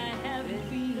where I have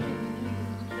been.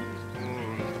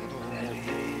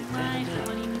 My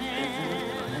funny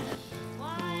man,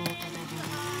 why did you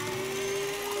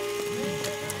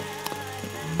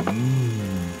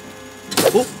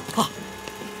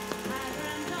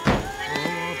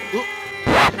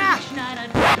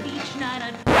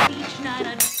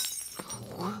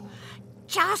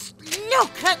Just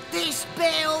look at this,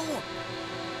 Bill.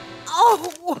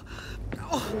 Oh.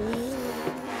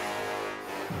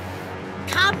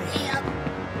 Come here.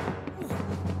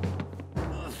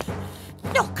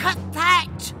 Look at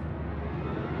that.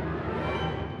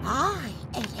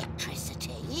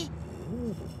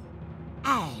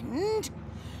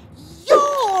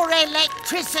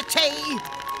 electricity!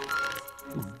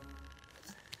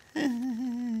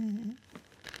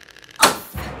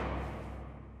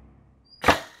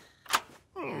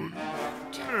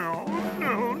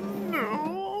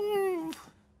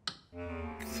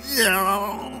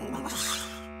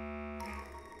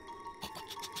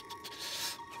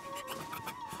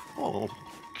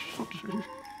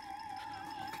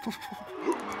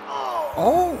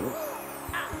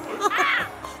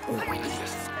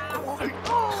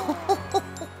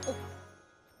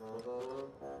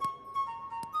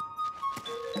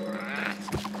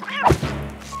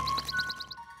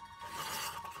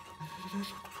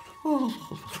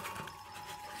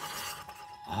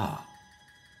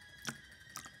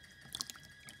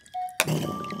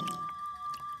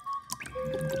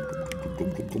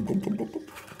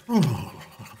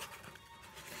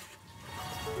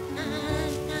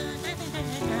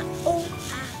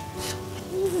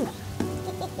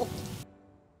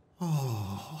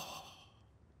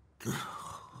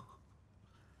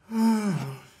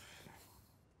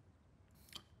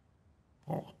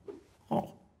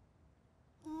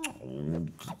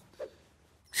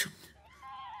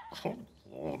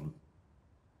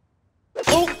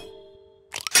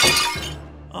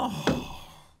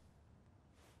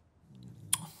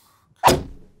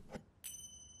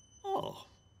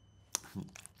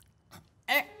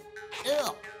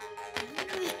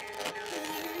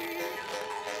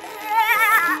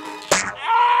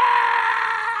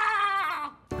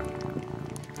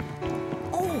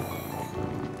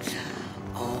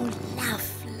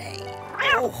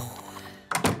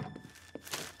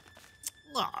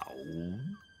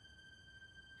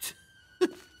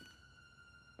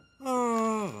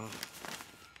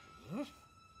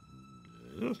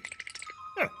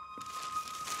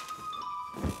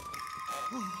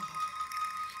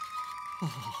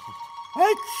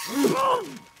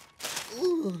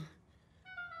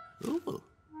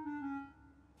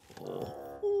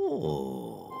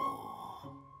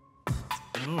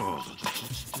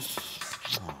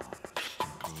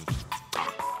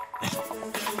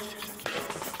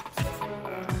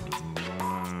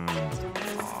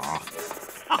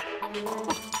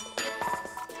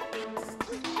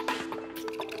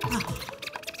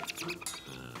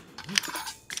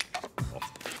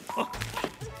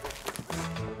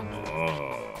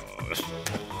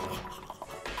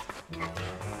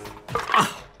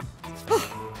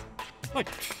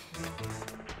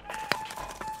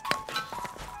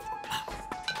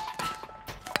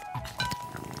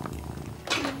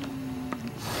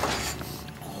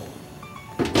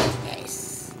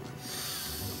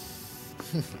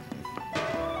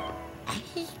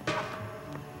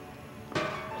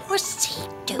 What's he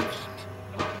doing?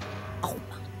 Oh,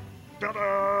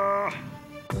 Ta-da!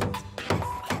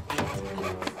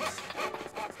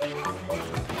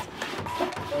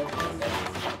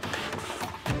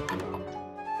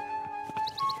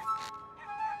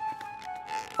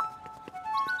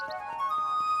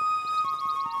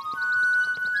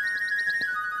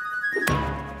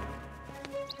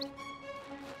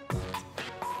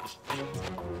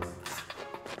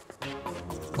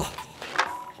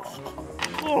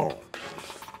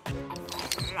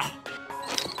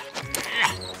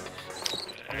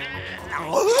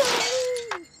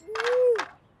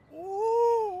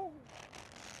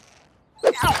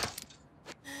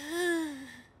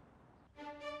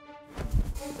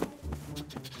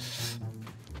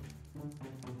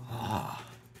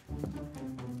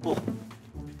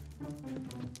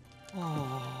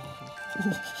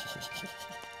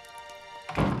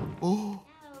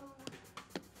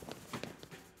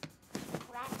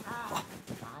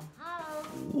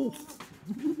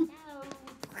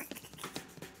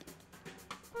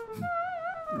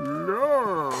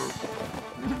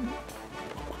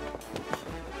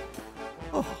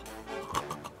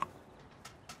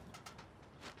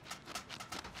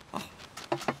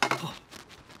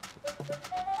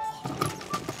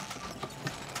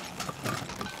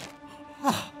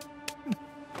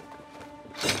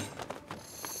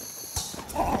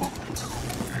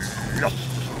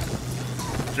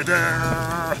 Ta-da!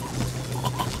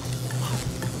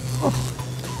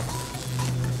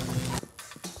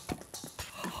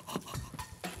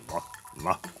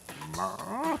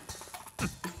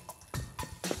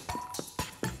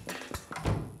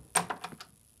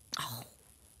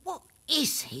 what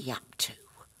is he up to?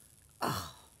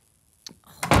 Oh.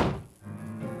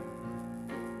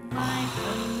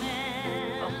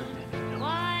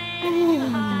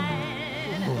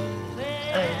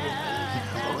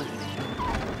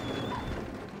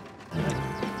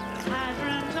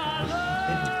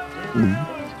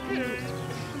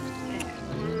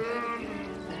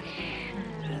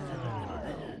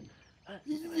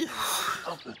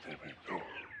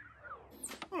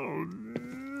 Oh,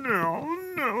 no,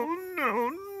 no, no,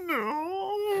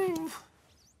 no.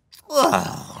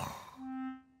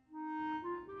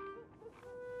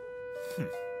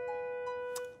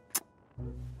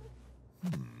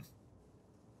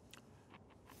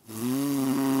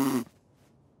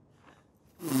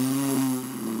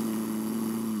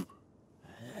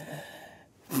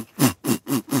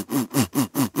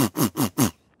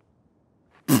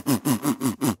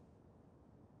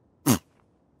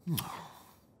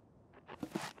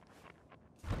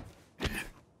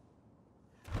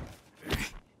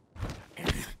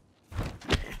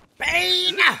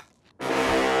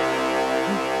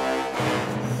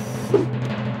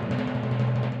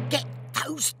 Get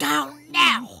those down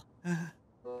now.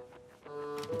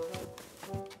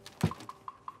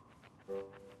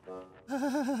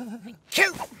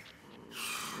 Cute.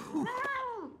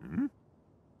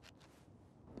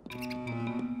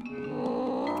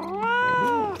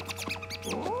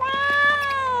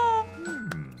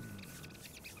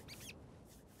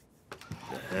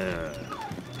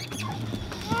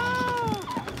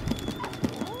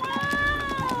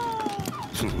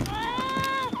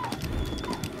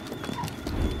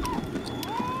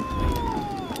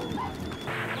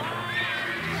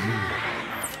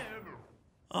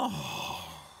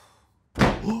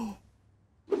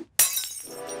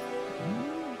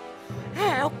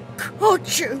 How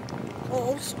could you,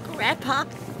 poor Scrapper?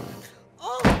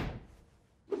 Oh.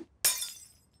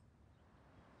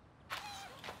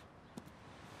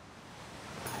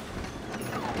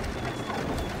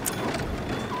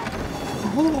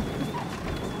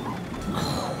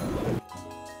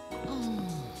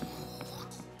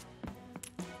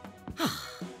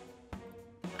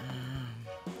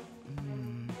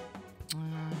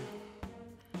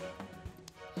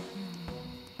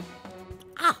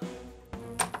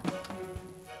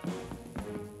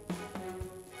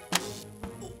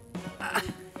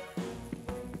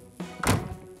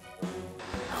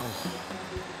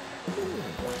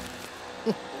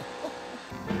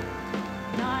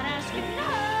 Not asking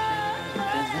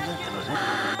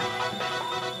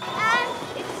And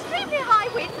extremely high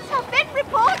winds have been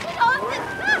reported on the...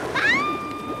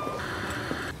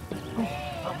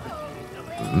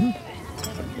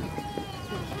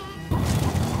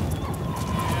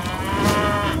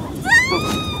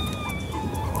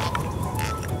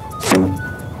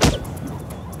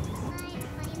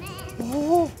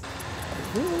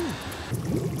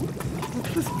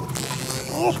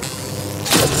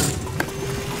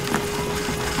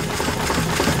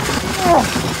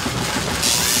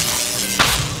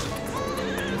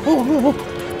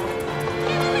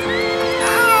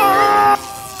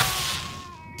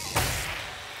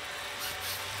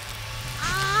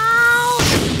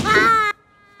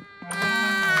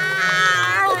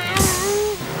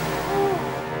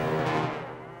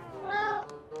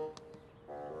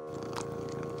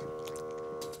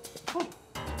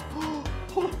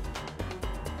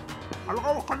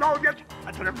 Hello, yes,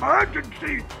 it's an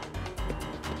emergency.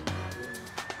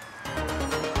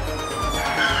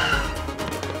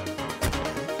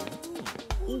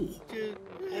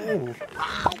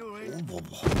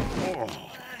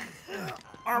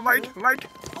 All right.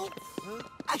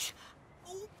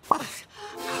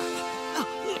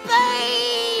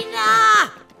 Bina!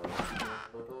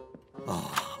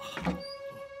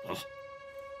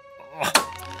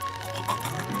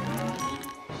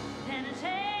 then a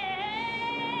tale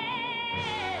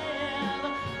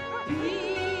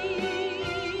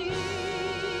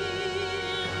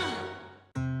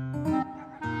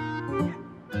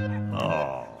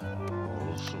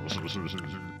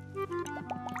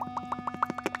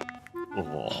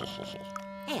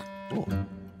Here,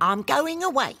 I'm going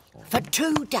away for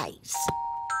 2 days.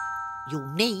 You'll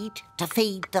need to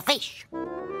feed the fish.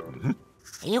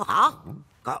 Here you are.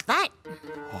 Got that?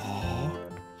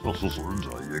 There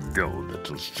you go,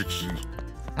 little Fixie.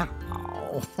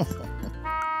 Oh.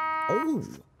 Oh.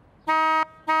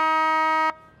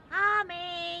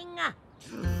 Coming.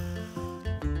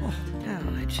 Oh,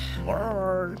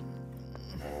 God.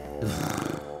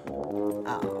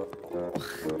 Oh.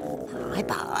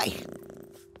 Bye-bye.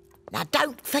 Now,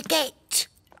 don't forget.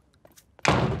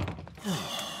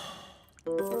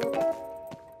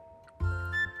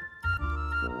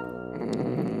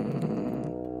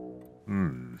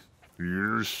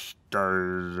 You stay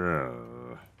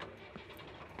there.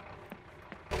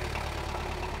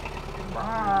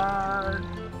 Bye.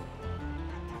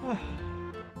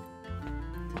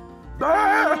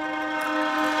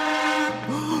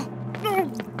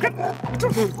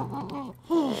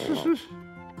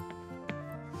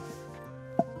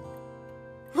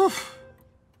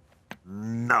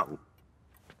 No.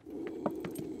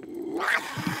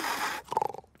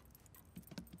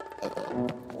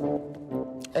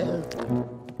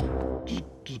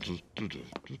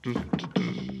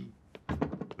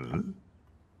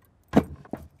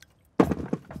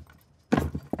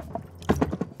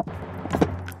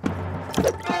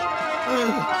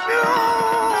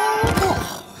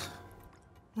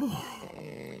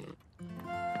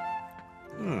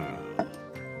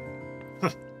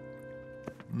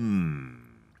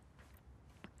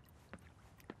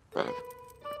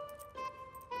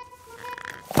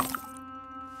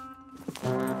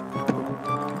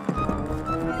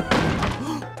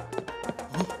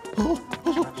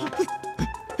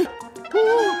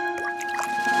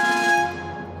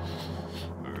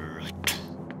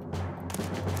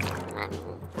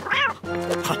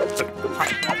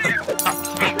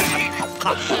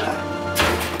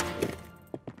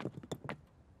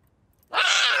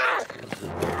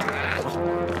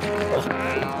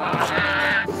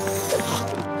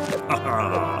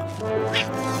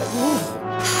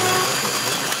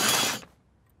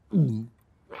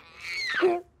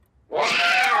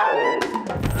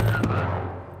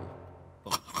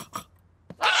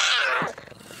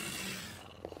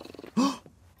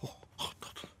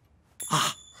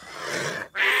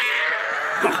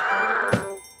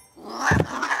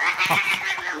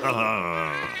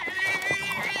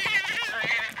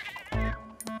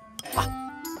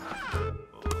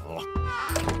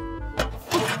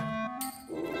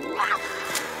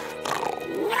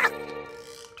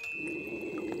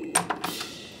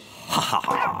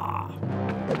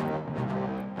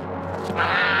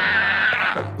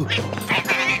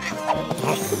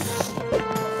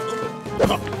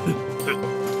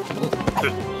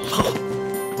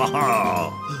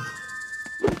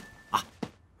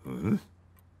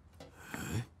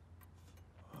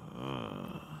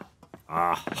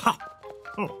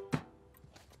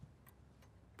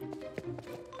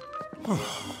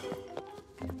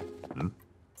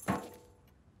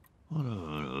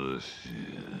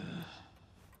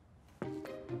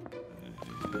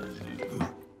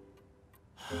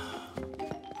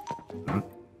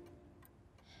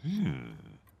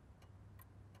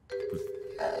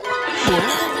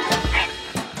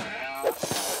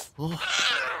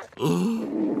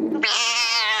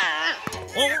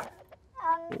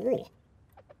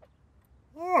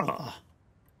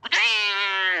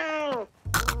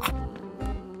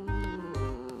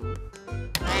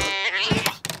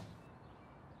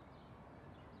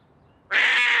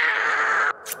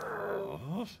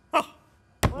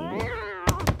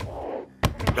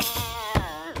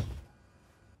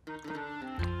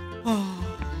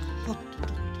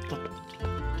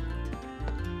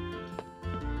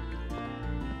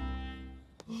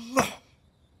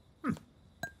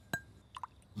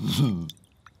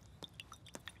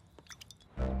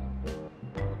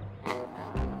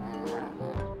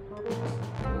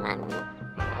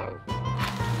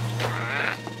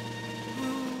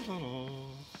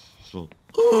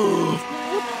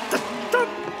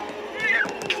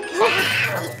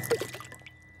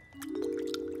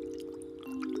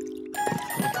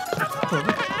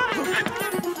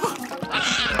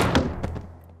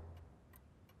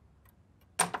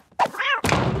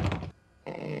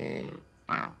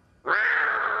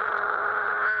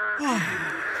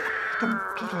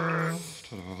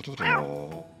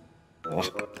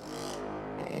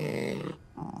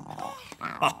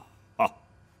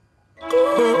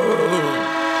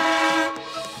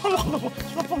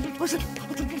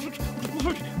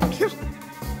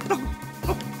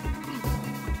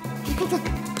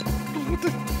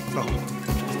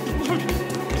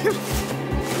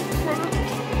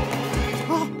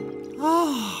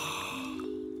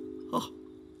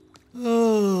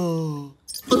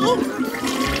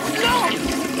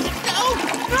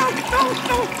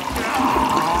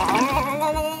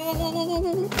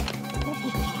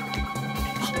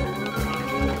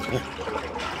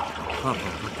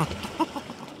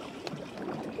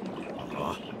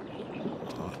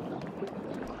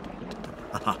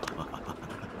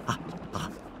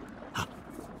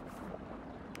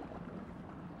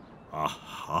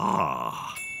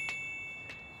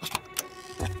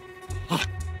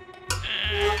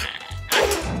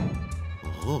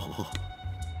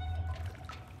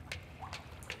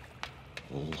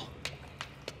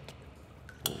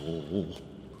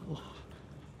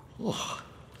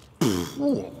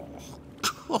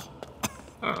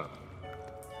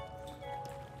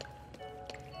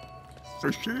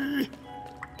 Fishy.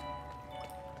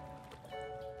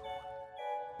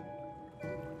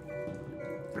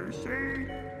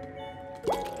 Fishy.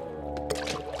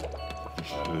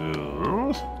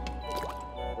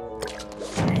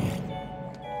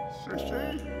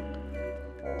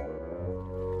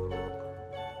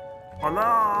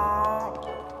 Hello?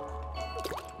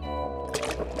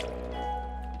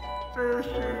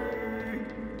 Fishy!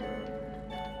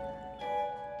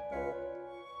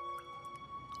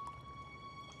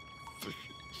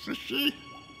 Fishy?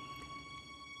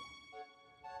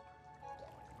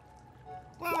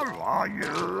 Where are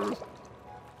you?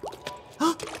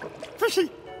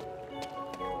 Fishy!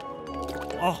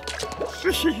 Oh,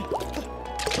 Fishy!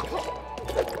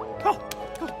 Oh!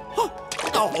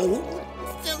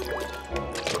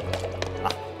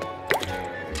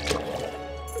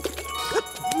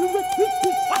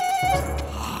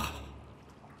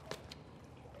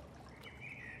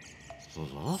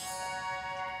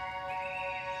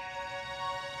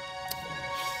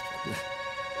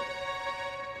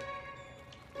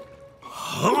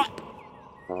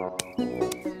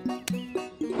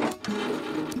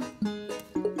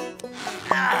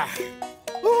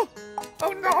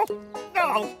 Oh no! No!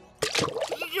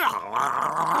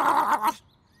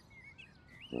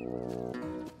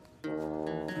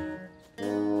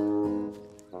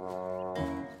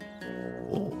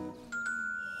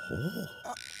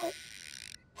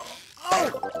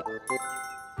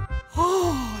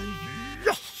 Oh,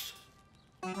 yes!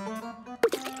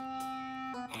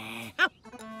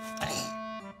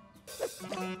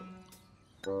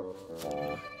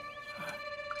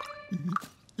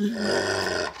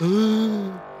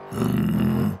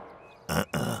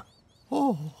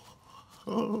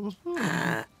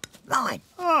 Right.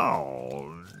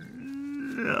 Oh,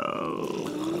 no.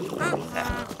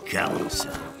 Come on,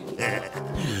 son.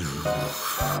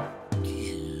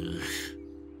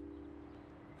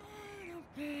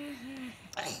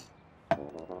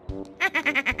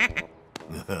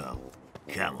 Oh,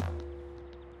 come on.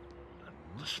 There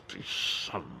must be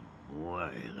some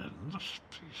way. There must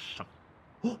be some...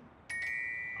 Oh.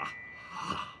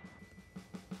 Aha.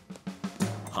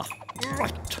 Ah,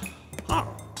 right. Ah.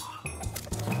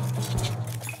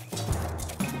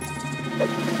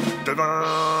 Ta-da!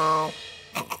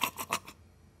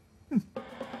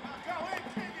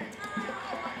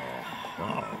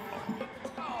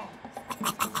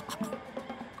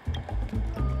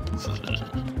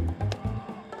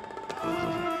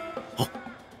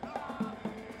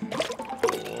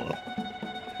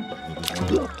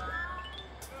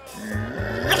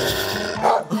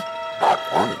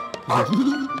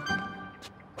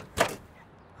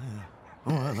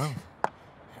 Oh, hello.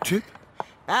 Chip?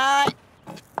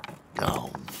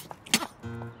 No.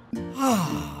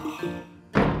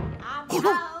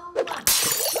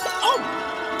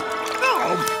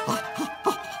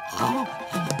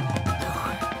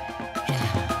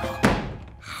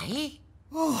 Hey?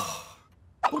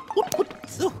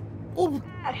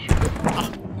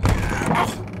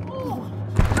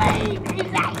 Babe, is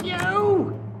that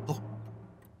you?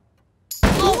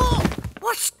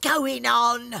 What's going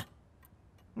on?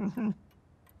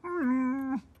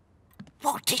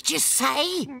 What did you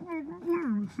say?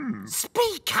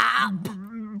 Speak up.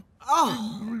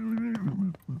 Oh.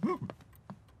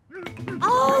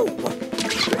 Oh.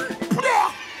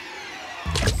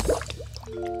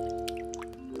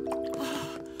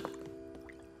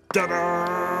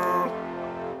 Ta-da!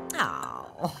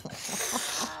 Oh.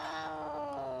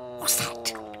 What's that?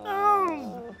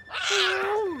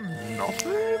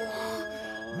 Nothing?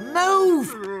 Move.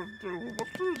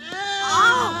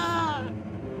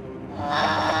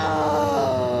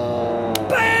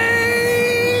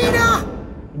 Beta!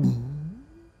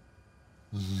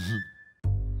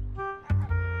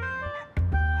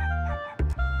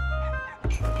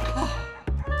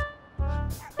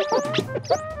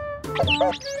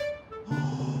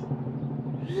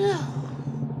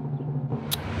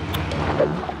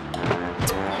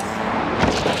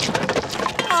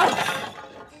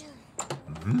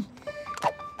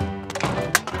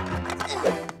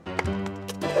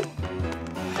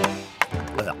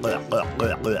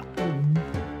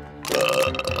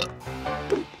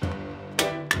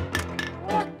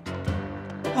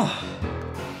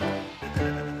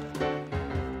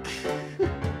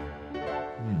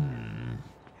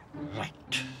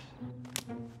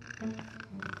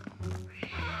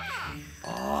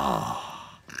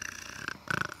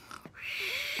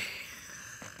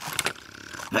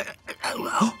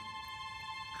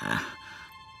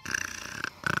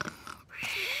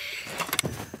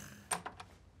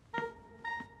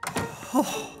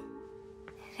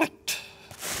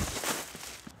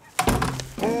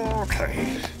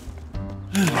 Okay.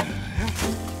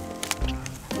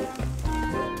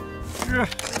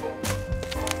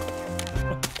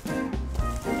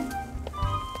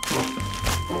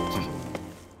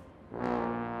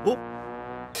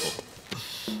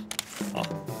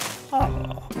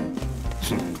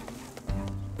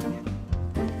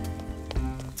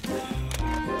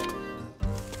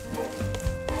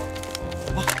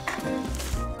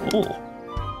 Oh.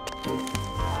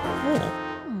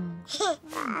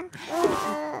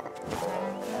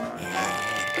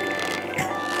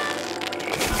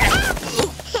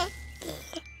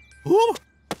 Oh.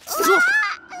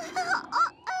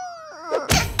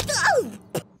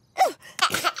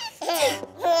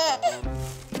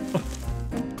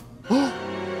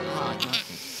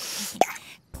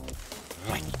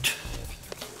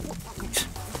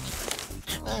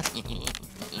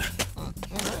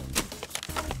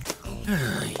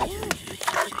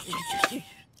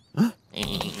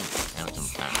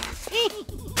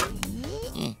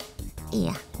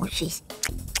 Here, what's this?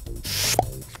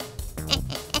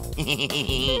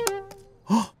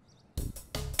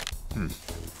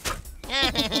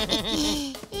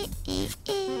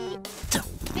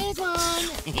 There's one.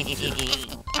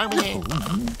 Over there.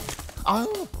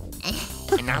 Oh,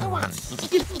 another one.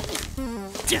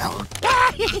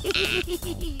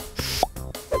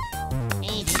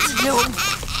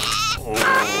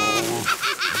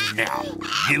 Now,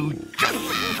 you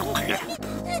just look here.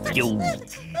 You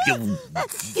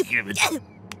give it.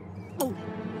 Oh.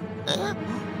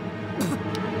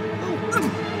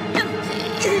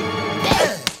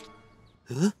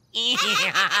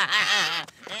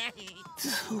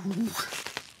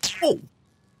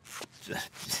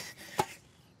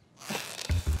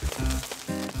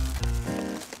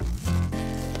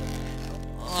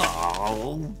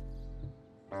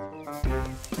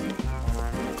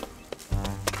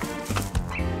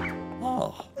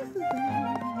 Oh.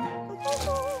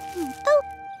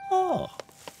 Oh.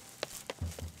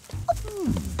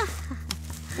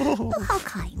 Oh. How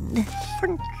kind.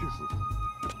 Thank you.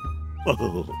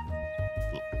 Oh.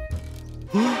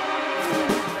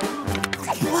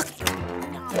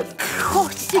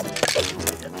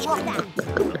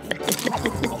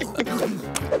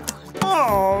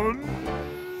 Oh, no.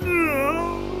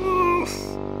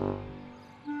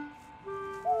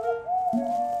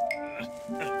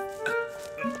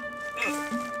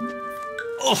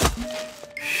 Oh.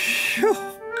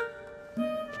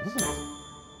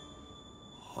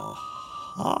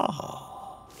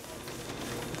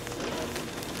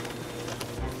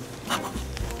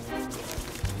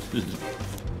 Phew.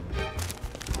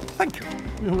 Thank you.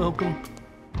 You're welcome.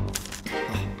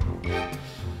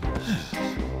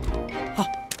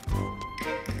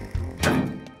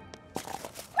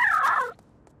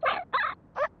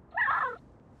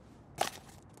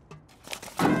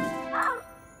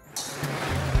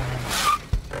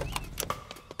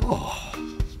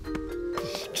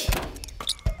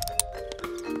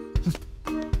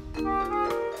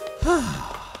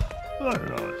 Very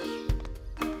nice.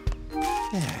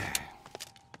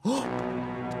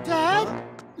 Dad,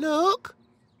 look.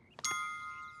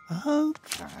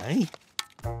 Okay.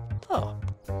 Oh.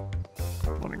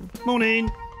 Morning.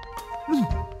 Morning.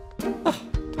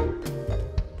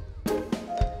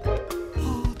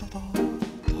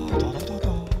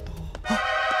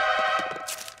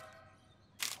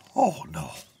 Oh no.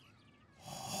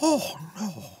 Oh no.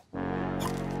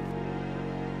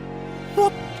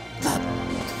 What the?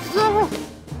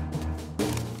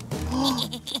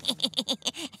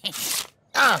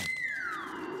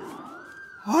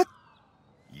 What?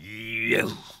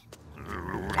 You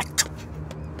rat.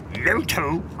 You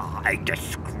two are a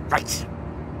disgrace.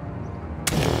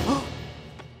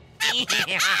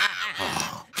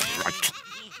 Right.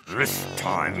 This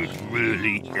time it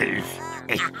really is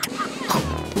it.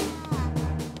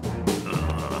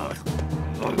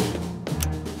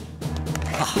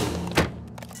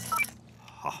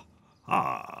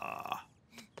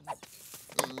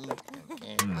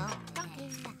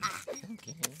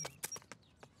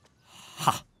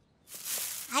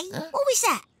 Hey, what was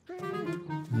that?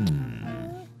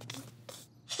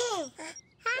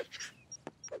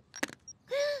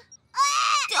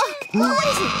 What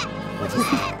is it?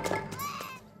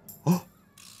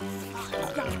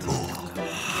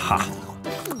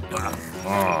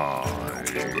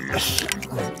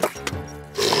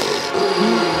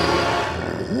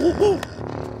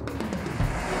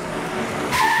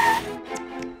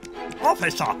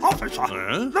 Officer!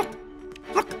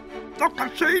 Look, I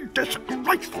say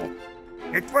disgraceful.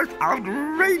 It was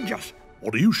outrageous.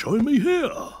 What are you showing me here?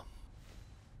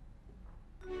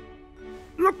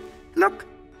 Look.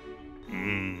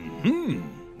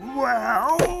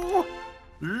 Well,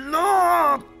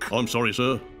 look. I'm sorry,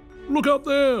 sir. Look up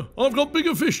there. I've got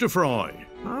bigger fish to fry.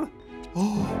 Huh?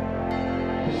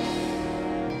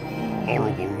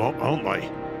 Horrible lot, aren't they?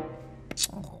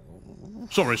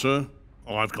 Sorry, sir.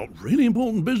 I've got really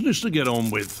important business to get on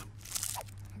with.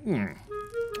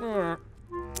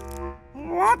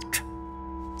 What?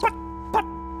 But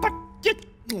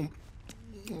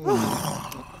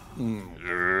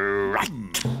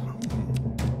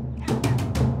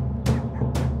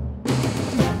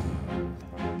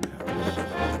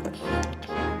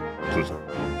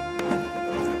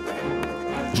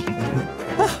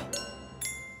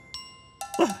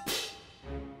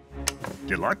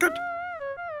You like it?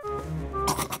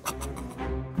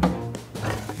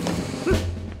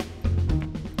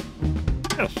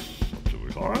 Yes, that's what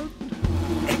we find.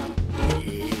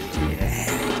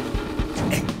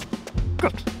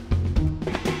 Good.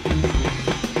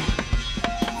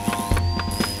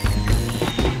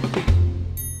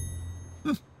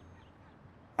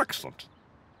 Excellent.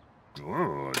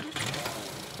 Good.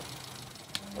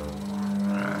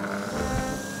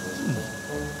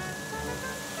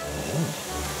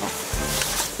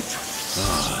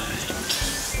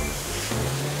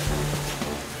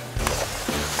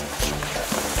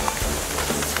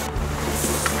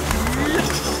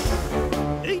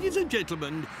 Ladies and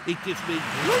gentlemen, it gives me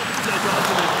great pleasure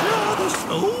to declare the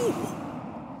snow.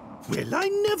 Will I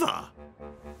never?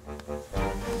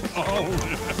 Oh.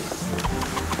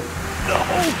 No.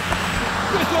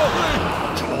 Get away.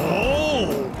 Oh.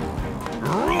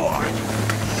 Right.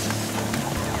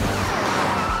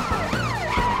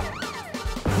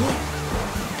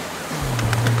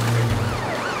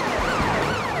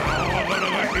 I'm gonna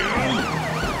make you.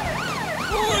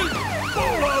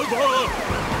 Fall over.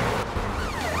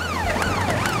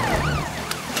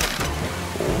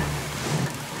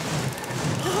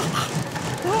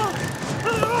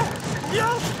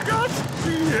 Yes, yes,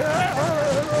 yeah.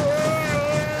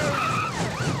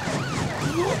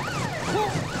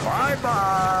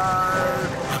 Bye-bye.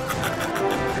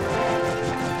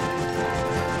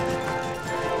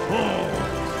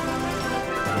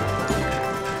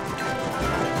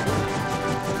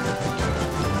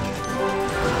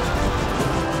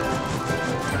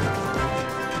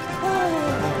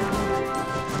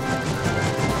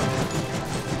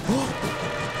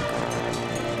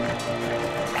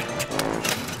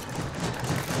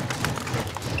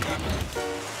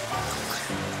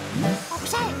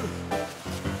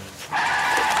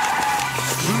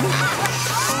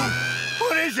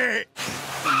 What is it?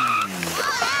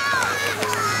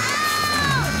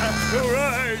 All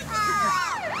right.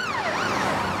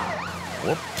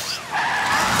 Whoops.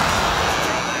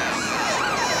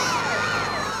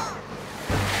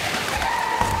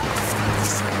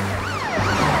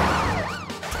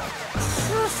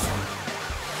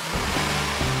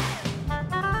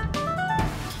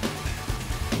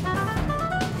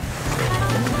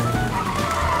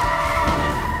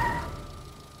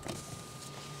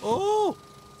 Oh,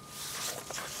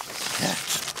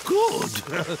 that's good.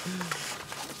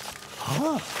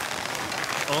 Huh.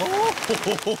 Oh,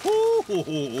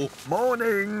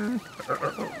 Morning.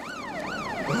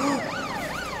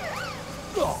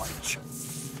 right.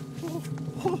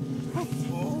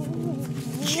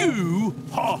 You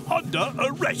are under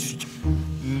arrest.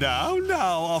 Now,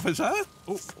 officer.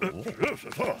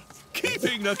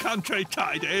 Keeping the country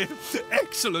tidy.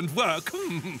 Excellent work,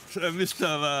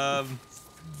 Mr.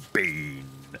 Bean.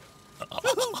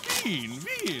 Bean,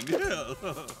 yeah.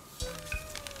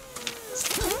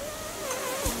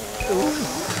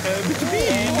 Mr.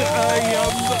 Bean,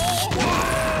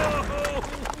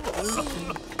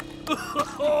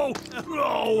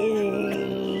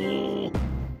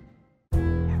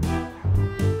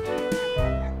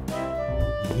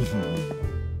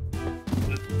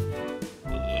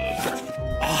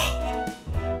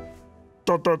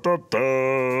 Da da da da.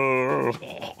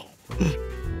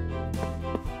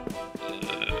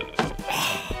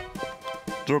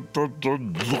 Da da da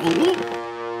da.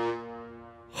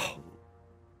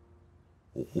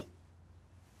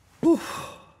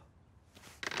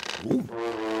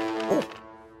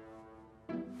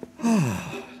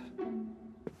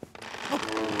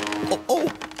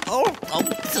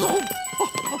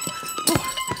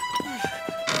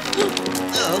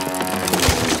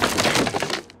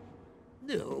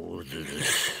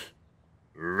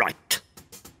 Right.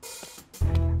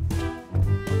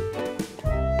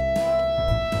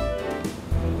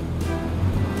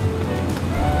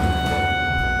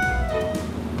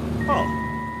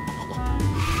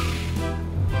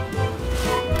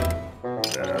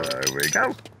 There we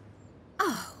go.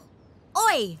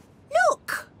 Oi, look!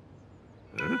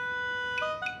 Huh?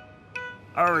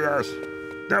 Oh, yes.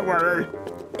 Don't worry.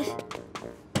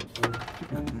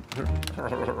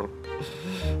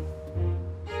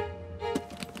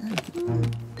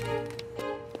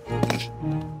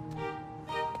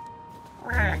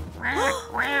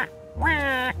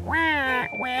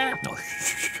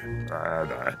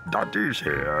 Daddy's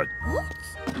here.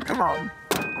 Come on.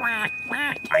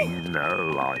 I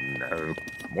know.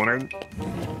 Morning.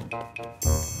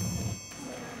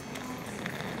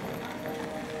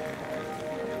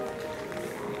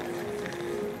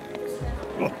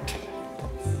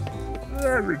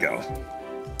 There we go.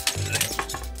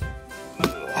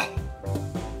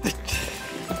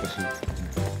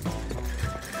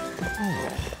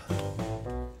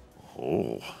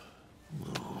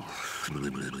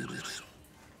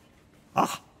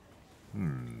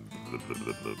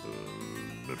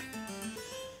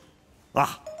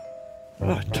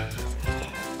 Right.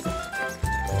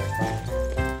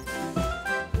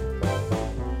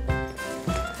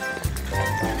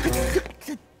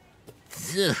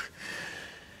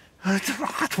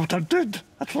 That's what I did.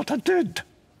 That's what I did.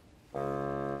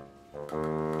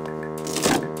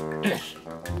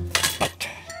 Right.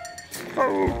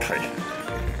 Okay.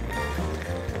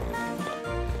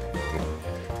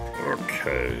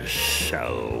 Okay,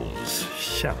 shelves.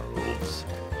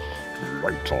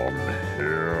 Right on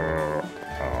here.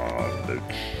 And it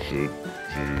should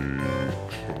be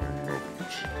coming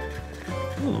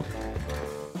up.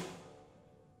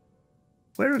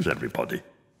 Where is everybody?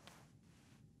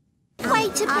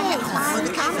 Wait a minute.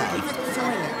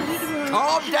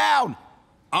 Calm down.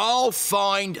 I'll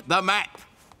find the map.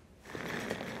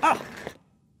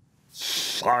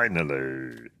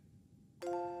 Finally.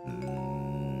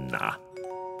 Nah.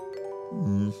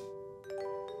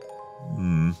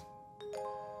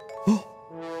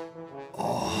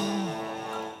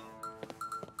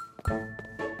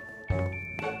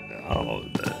 Now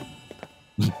then.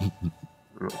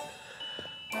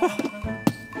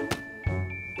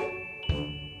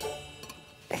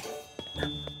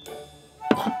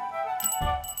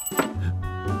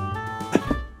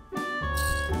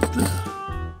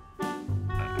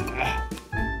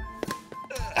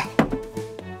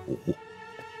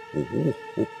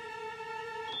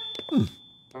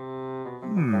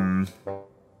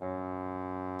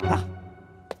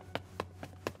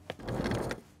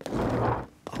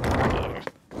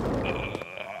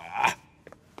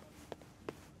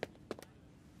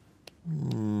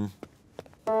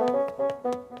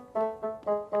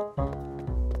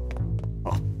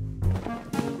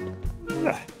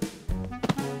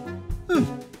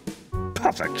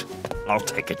 Perfect. I'll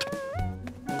take it.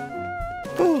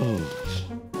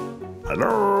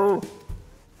 Hello?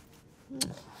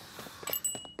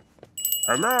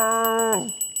 Hello?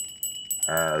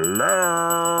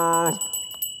 Hello?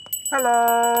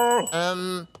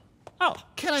 Hello?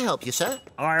 Can I help you, sir?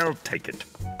 I'll take it.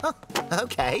 Oh,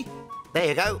 okay. There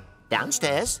you go.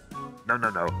 Downstairs.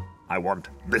 No. I want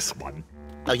this one.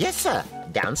 Oh, yes, sir.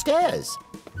 Downstairs.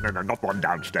 No, not one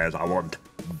downstairs. I want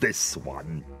this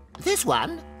one. This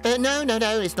one? No,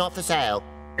 it's not for sale.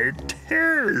 It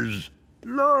is.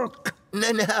 Look.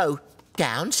 No.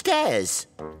 Downstairs.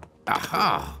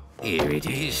 Aha, here it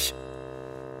is.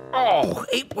 Oh,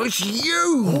 it was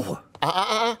you!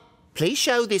 Please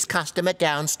show this customer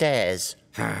downstairs.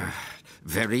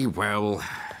 Very well.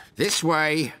 This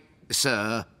way,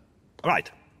 sir.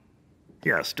 Right.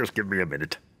 Yes, just give me a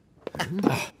minute.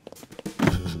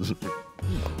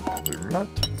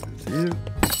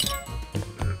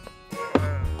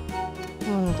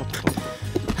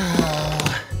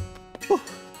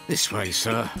 This way,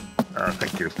 sir.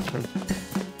 Thank you.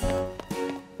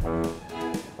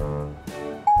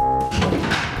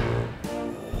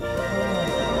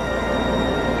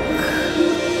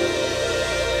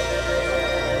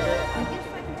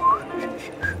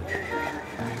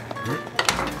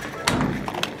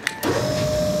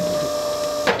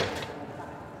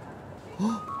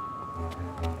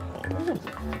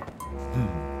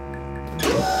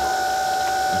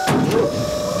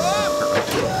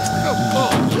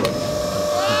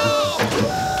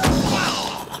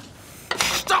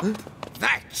 Stop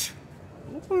that!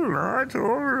 All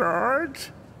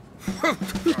right.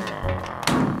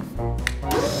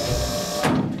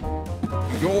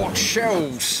 Your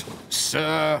shelves,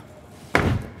 sir.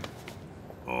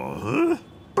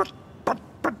 But.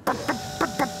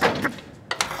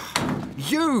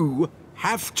 You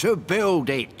have to build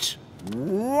it.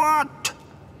 What?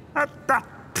 At that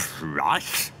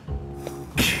price?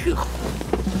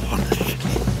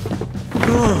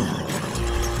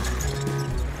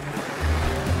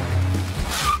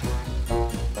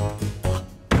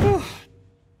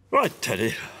 Right,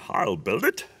 Teddy. I'll build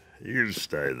it. You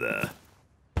stay there.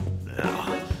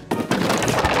 Now.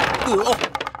 Oh.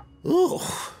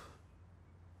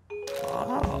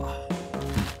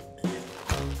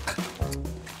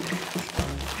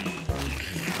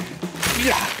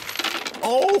 Yeah.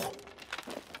 Oh.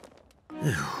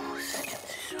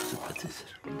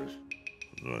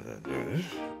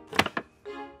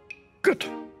 Good.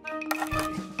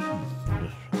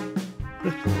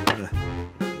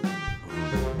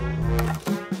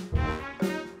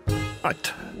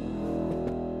 Right.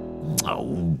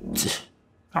 Oh,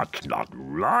 that's not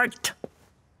right.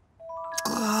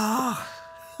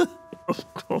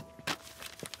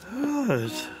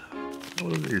 Right.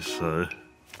 What did he say?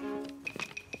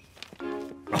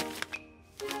 Oh.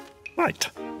 Right.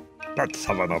 Let's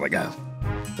have another go.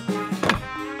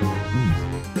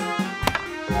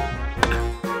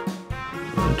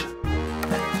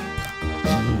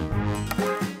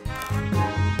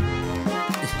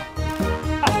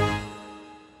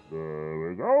 There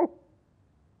we go.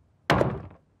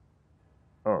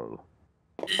 Oh.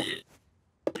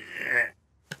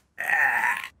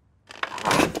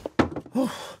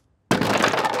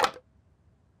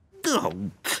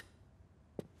 Don't.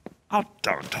 I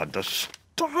don't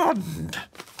understand.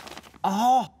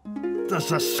 Oh,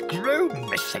 there's a screw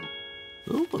missing.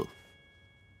 Oh.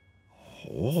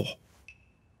 Oh.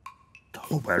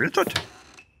 Oh, where is it?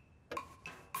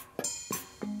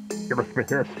 It must be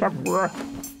here somewhere.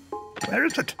 Where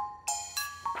is it?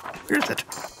 Where is it?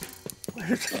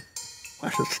 Where is it?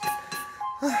 Where is it?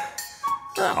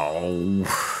 Oh.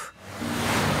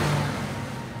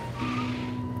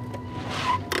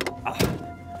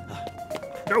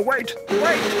 No, wait!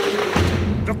 Wait!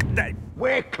 Look at that!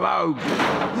 We're closed.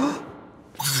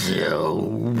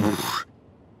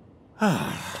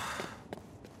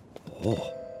 Oh.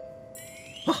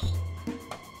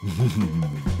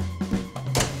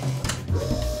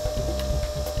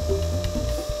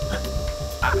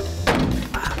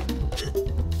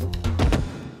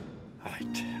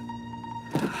 Right.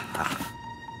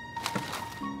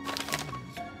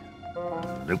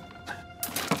 Nope.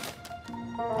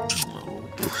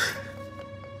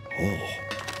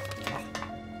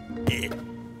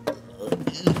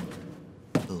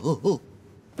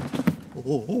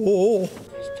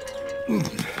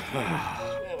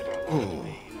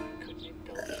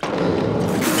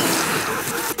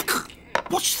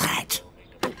 What's that?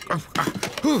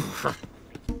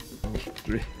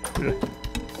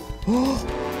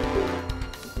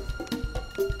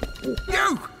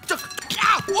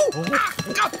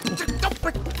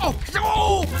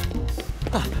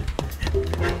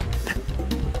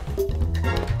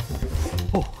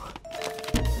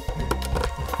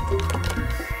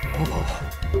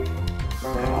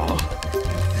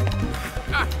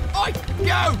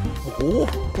 You!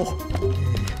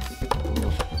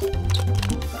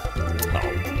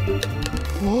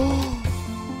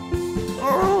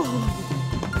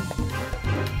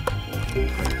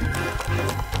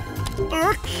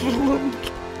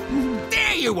 Excellent!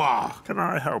 There you are! Can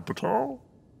I help at all?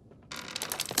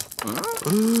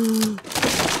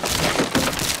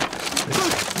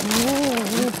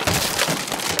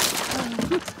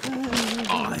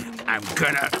 I am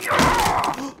gonna...